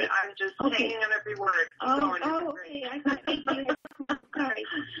 I'm just hanging on every word. Okay. I thought you. Sorry.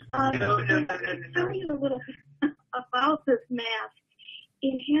 No. Tell you a little bit about this mask.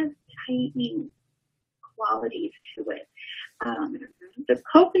 It has tightening qualities to it. The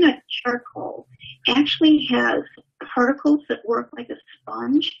coconut charcoal actually has particles that work like a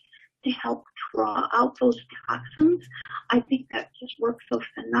sponge to help draw out those toxins. I think that just works so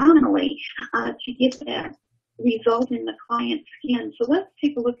phenomenally to get that result in the client's skin. So let's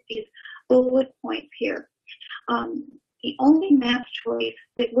take a look at these bullet points here. The only mask choice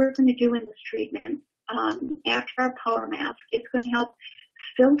that we're going to do in this treatment after our power mask is going to help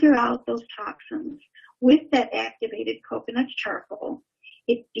filter out those toxins with that activated coconut charcoal.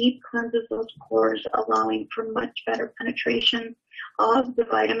 It deep cleanses those pores, allowing for much better penetration of the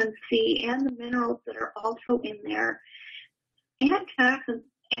vitamin C and the minerals that are also in there. Antioxidants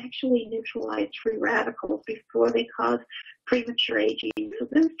actually neutralize free radicals before they cause premature aging. So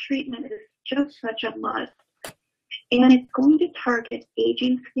this treatment is just such a must. And it's going to target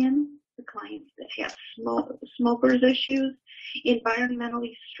aging skin, the clients that have smokers' issues,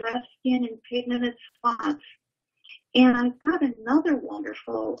 environmentally stressed skin, and pigmented spots. And I've got another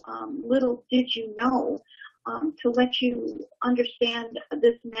wonderful little did you know to let you understand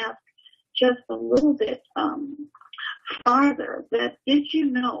this mask just a little bit farther. That did you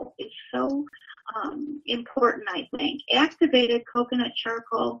know is so important, I think. Activated coconut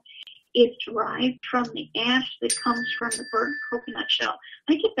charcoal is derived from the ash that comes from the burnt coconut shell.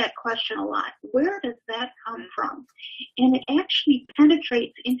 I get that question a lot. Where does that come from? And it actually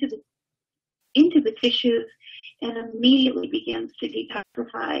penetrates into the tissues and immediately begins to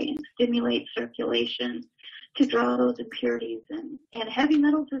detoxify and stimulate circulation to draw those impurities. And heavy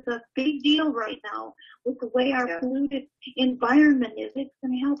metals is a big deal right now with the way our polluted environment is. It's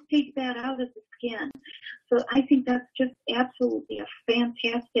going to help take that out of the skin. So I think that's just absolutely a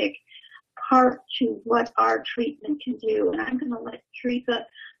fantastic part to what our treatment can do. And I'm going to let Teresa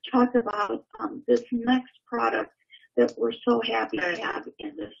talk about this next product that we're so happy to have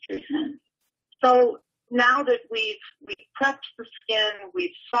in this treatment. So now that we've prepped the skin,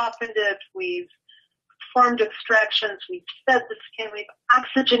 we've softened it, we've performed extractions, we've fed the skin, we've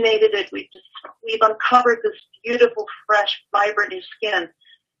oxygenated it, we've uncovered this beautiful, fresh, vibrant new skin.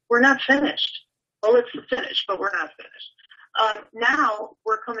 We're not finished. Well, it's the finish, but we're not finished. Now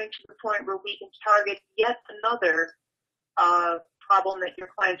we're coming to the point where we can target yet another problem that your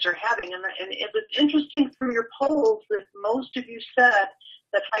clients are having. And it was interesting from your polls that most of you said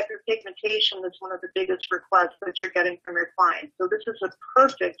that hyperpigmentation is one of the biggest requests that you're getting from your clients. So this is a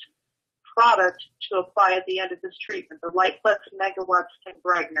perfect product to apply at the end of this treatment, the Lightplex Megawatt Skin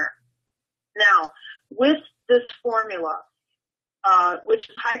Brightener. Now, with this formula, which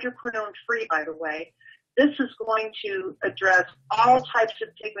is hydroquinone-free, by the way, this is going to address all types of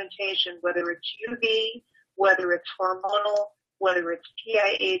pigmentation, whether it's UV, whether it's hormonal, whether it's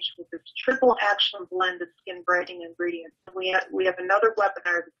PIH, with this triple action blend of skin brightening ingredients. And we have another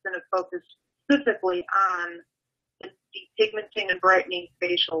webinar that's going to focus specifically on the depigmenting and brightening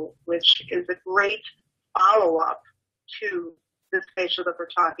facial, which is a great follow-up to this facial that we're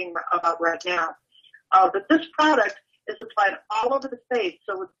talking about right now. But this product is applied all over the face,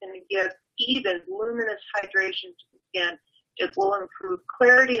 so it's going to give even luminous hydration to the skin. It will improve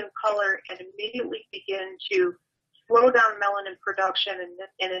clarity and color and immediately begin to slow down melanin production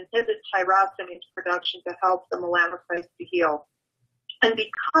and inhibit tyrosinase production to help the melanocytes to heal. And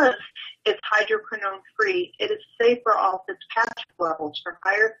because it's hydroquinone-free, it is safe for all Fitzpatrick levels. For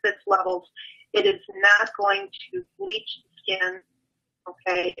higher Fitz levels, it is not going to bleach the skin,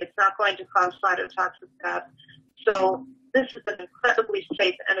 okay? It's not going to cause cytotoxic death. So this is an incredibly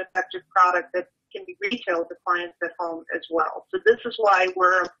safe and effective product that can be retailed to clients at home as well. So this is why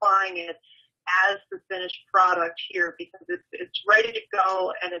we're applying it as the finished product here, because it's ready to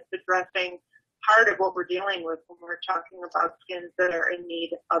go and it's addressing part of what we're dealing with when we're talking about skins that are in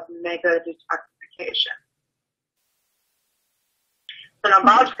need of mega detoxification. So now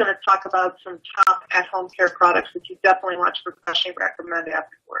Bob's going to talk about some top at-home care products that you definitely want to professionally recommend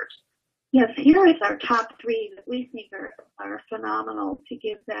afterwards. Yes, here is our top 3 that we think are phenomenal to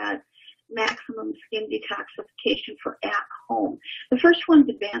give that maximum skin detoxification for at home. The first one's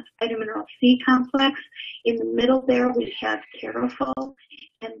Advanced Vitamin C Complex. In the middle there we have Terafol,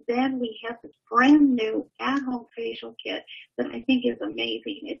 and then we have this brand new at-home facial kit that I think is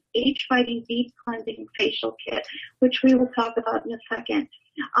amazing. It's Age-Fighting Deep Cleansing Facial Kit, which we will talk about in a second.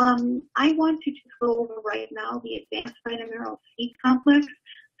 I want to just go over right now the Advanced Vitamin C Complex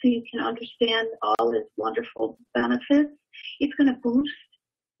so you can understand all its wonderful benefits. It's going to boost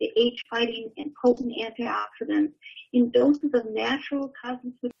the age-fighting and potent antioxidants in doses of natural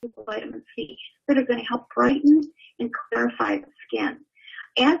cosmeceutical vitamin C that are going to help brighten and clarify the skin.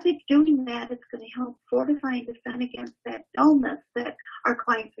 As it's doing that, it's going to help fortify and defend against that dullness that our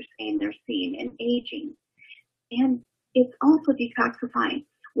clients are saying they're seeing in aging. And it's also detoxifying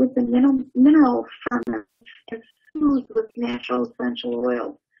with the mineral ferments and soothed with natural essential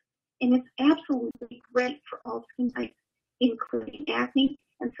oils. And it's absolutely great for all skin types, including acne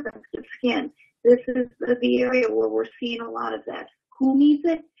and sensitive skin. This is the area where we're seeing a lot of that. Who needs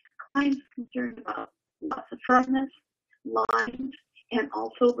it? Clients concerned about loss of firmness, lines, and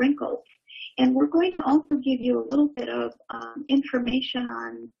also wrinkles. And we're going to also give you a little bit of information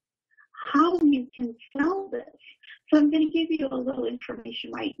on how you can sell this. So I'm going to give you a little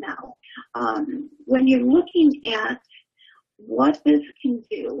information right now. When you're looking at what this can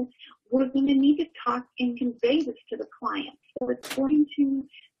do, we're going to need to talk and convey this to the client. So it's going to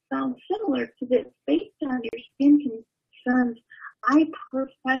sound similar to this. Based on your skin concerns, I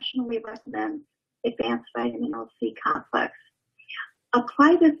professionally recommend Advanced Vitamin C Complex.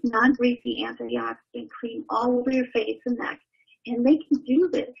 Apply this non-greasy antioxidant cream all over your face and neck, and they can do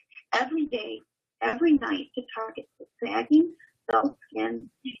this every day, every night to target the sagging, dull skin,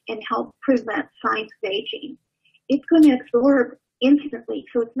 and help prevent signs of aging. It's going to absorb instantly,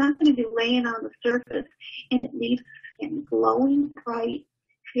 so it's not going to be laying on the surface, and it leaves skin glowing, bright,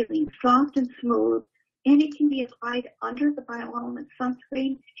 feeling soft and smooth, and it can be applied under the Bioelements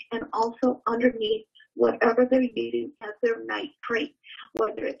sunscreen and also underneath whatever they're using as their night cream,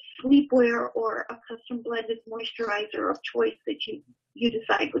 whether it's sleepwear or a custom blended moisturizer of choice that you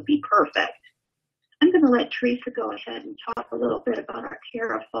decide would be perfect. I'm going to let Teresa go ahead and talk a little bit about our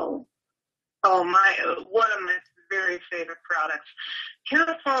Terafol. Oh, one of my very favorite products.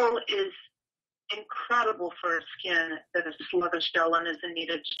 Terafol is incredible for a skin that is sluggish, dull, and is in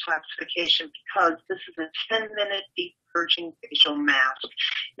need of detoxification because this is a 10-minute deep purging facial mask.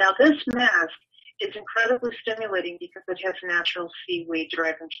 Now, this mask is incredibly stimulating because it has natural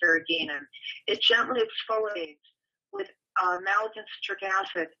seaweed-derived carrageenan. It gently exfoliates with malic and citric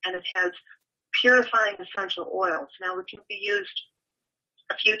acid, and it has purifying essential oils. Now, it can be used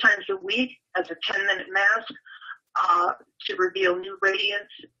a few times a week as a 10-minute mask to reveal new radiance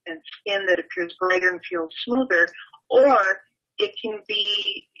and skin that appears brighter and feels smoother, or it can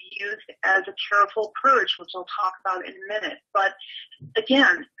be used as a Terafol purge, which I'll talk about in a minute. But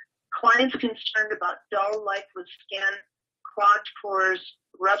again, clients concerned about dull, lifeless skin, clogged pores,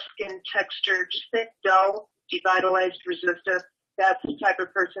 rough skin texture, just thick, dull, devitalized, resistant, that's the type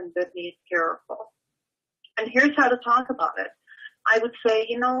of person that needs Terafol. And here's how to talk about it. I would say,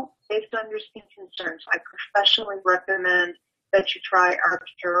 based on your skin concerns, I professionally recommend that you try our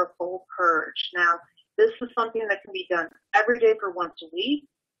Terafol purge. Now, this is something that can be done every day for once a week.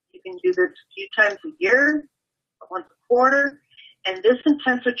 You can do this a few times a year, once a quarter, and this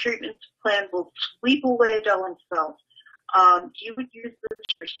intensive treatment plan will sweep away dull and cells. You would use this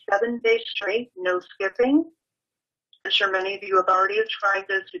for 7 days straight, no skipping. I'm sure many of you have already tried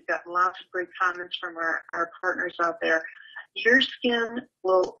this. We've gotten lots of great comments from our partners out there. Your skin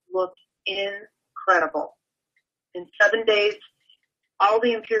will look incredible. In 7 days, all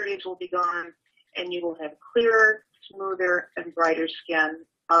the impurities will be gone, and you will have clearer, smoother, and brighter skin.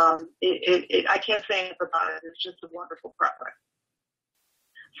 I can't say enough about it. It's just a wonderful product.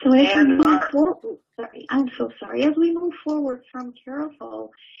 So as we move forward, I'm so sorry. As we move forward from Terafol,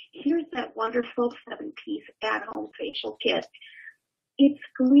 here's that wonderful 7-piece at-home facial kit. It's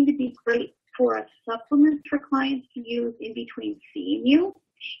going to be great for a supplement for clients to use in between seeing you.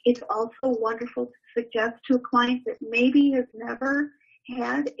 It's also wonderful to suggest to a client that maybe has never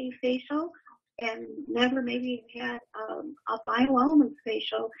had a facial and never maybe had a Bioelements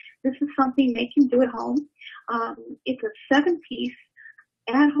facial. This is something they can do at home. It's a 7-piece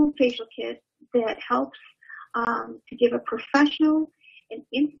at-home facial kit that helps to give a professional and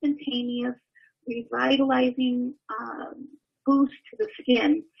instantaneous revitalizing boost to the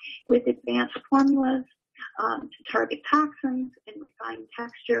skin with advanced formulas, to target toxins and refine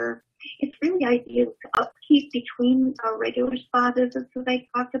texture. It's really ideal to upkeep between regular spa visits that I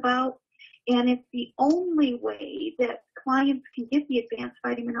talked about. And it's the only way that clients can get the advanced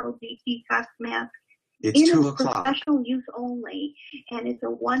vitamin O-D detox mask. It's 2 for o'clock. Professional use only, and it's a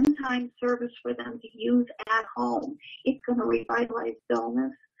one-time service for them to use at home. It's going to revitalize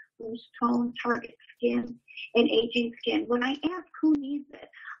dullness, loose tone, target skin, and aging skin. When I ask who needs it,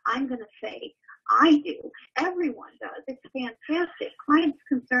 I'm going to say, I do. Everyone does. It's fantastic. Clients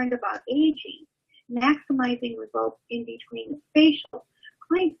concerned about aging, maximizing results in between facials.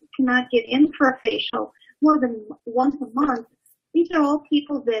 Clients cannot get in for a facial more than once a month. These are all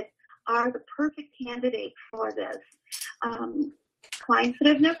people that are the perfect candidate for this. Clients that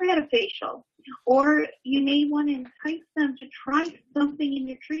have never had a facial, or you may want to entice them to try something in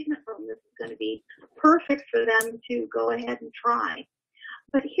your treatment room. This is going to be perfect for them to go ahead and try.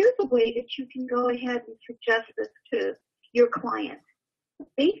 But here's a way that you can go ahead and suggest this to your client.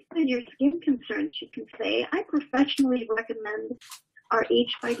 Based on your skin concerns, you can say, I professionally recommend our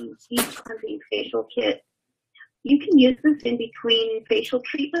H-Fighting Deep Cleansing Facial Kit. You can use this in between facial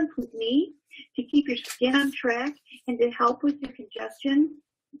treatments with me to keep your skin on track and to help with your congestion,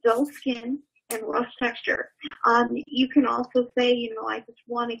 dull skin, and rough texture. You can also say, I just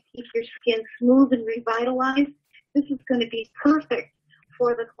want to keep your skin smooth and revitalized. This is going to be perfect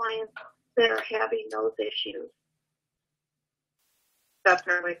for the clients that are having those issues.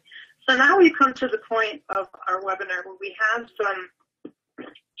 Definitely. So now we come to the point of our webinar where we have some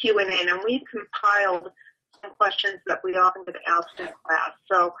Q&A, and we've compiled some questions that we often get asked in class.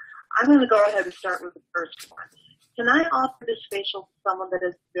 So I'm going to go ahead and start with the first one. Can I offer this facial to someone that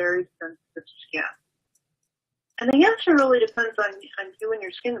has very sensitive skin? And the answer really depends on you and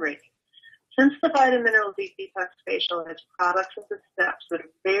your skin rating. Since the Vitamin Mineral D Detox Facial has products and the steps that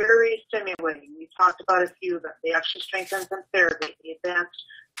are very stimulating, we talked about a few of them, the extra strength enzyme therapy, the advanced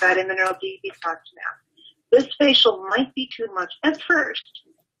Vitamin Mineral D Detox mask. This facial might be too much at first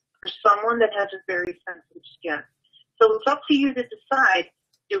for someone that has a very sensitive skin. So it's up to you to decide,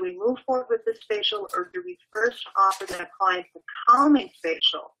 do we move forward with this facial, or do we first offer that client the calming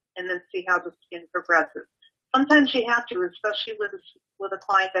facial and then see how the skin progresses? Sometimes you have to, especially with a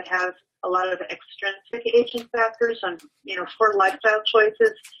client that has a lot of extrinsic aging factors and, for lifestyle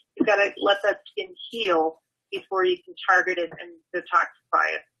choices, you've got to let that skin heal before you can target it and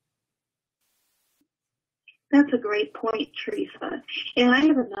detoxify it. That's a great point, Teresa. And I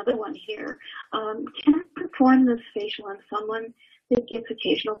have another one here. Can I perform this facial on someone that gets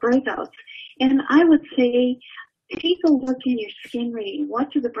occasional breakouts? And I would say, take a look in your skin rating.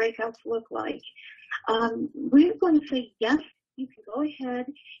 What do the breakouts look like? We're going to say, yes, you can go ahead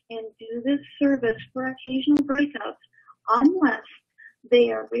and do this service for occasional breakouts unless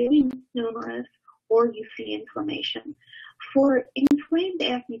they are really numerous or you see inflammation. For inflamed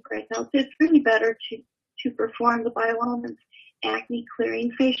acne breakouts, it's really better to perform the Bioelements acne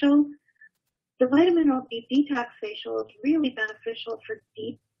clearing facial. The vitamin O-D detox facial is really beneficial for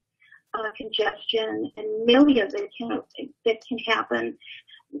deep congestion and milia that can happen,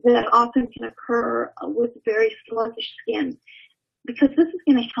 that often can occur with very sluggish skin, because this is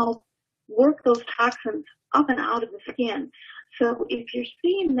going to help work those toxins up and out of the skin. So if you're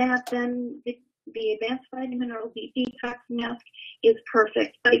seeing that, then the advanced vitamin mineral D detox mask is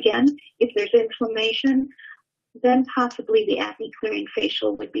perfect. But again, if there's inflammation, then possibly the acne clearing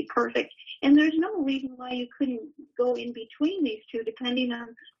facial would be perfect. And there's no reason why you couldn't go in between these two, depending on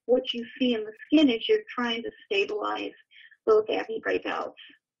what you see in the skin as you're trying to stabilize those acne breakouts.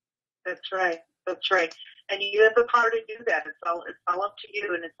 That's right. That's right. And you have the power to do that. It's all up to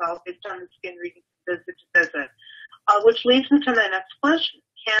you, and it's all based on the skin reading visit to visit. Which leads me to my next question.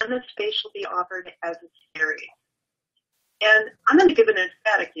 Can this facial be offered as a series? And I'm going to give an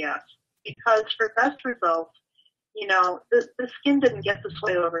emphatic yes, because for best results, the skin didn't get this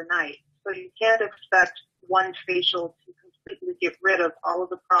way overnight. So you can't expect one facial to completely get rid of all of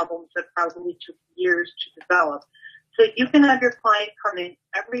the problems that probably took years to develop. So you can have your client come in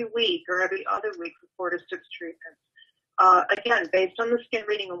every week or every other week for 4 to 6 treatments. Again, based on the skin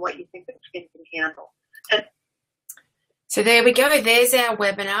reading and what you think the skin can handle. So there we go. There's our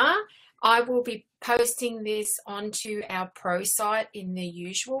webinar. I will be posting this onto our pro site in the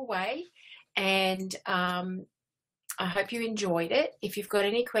usual way. And I hope you enjoyed it. If you've got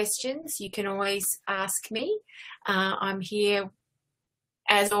any questions, you can always ask me. I'm here,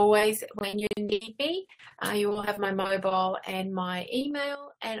 as always, when you need me. You will have my mobile and my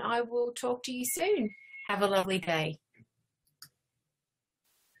email, and I will talk to you soon. Have a lovely day.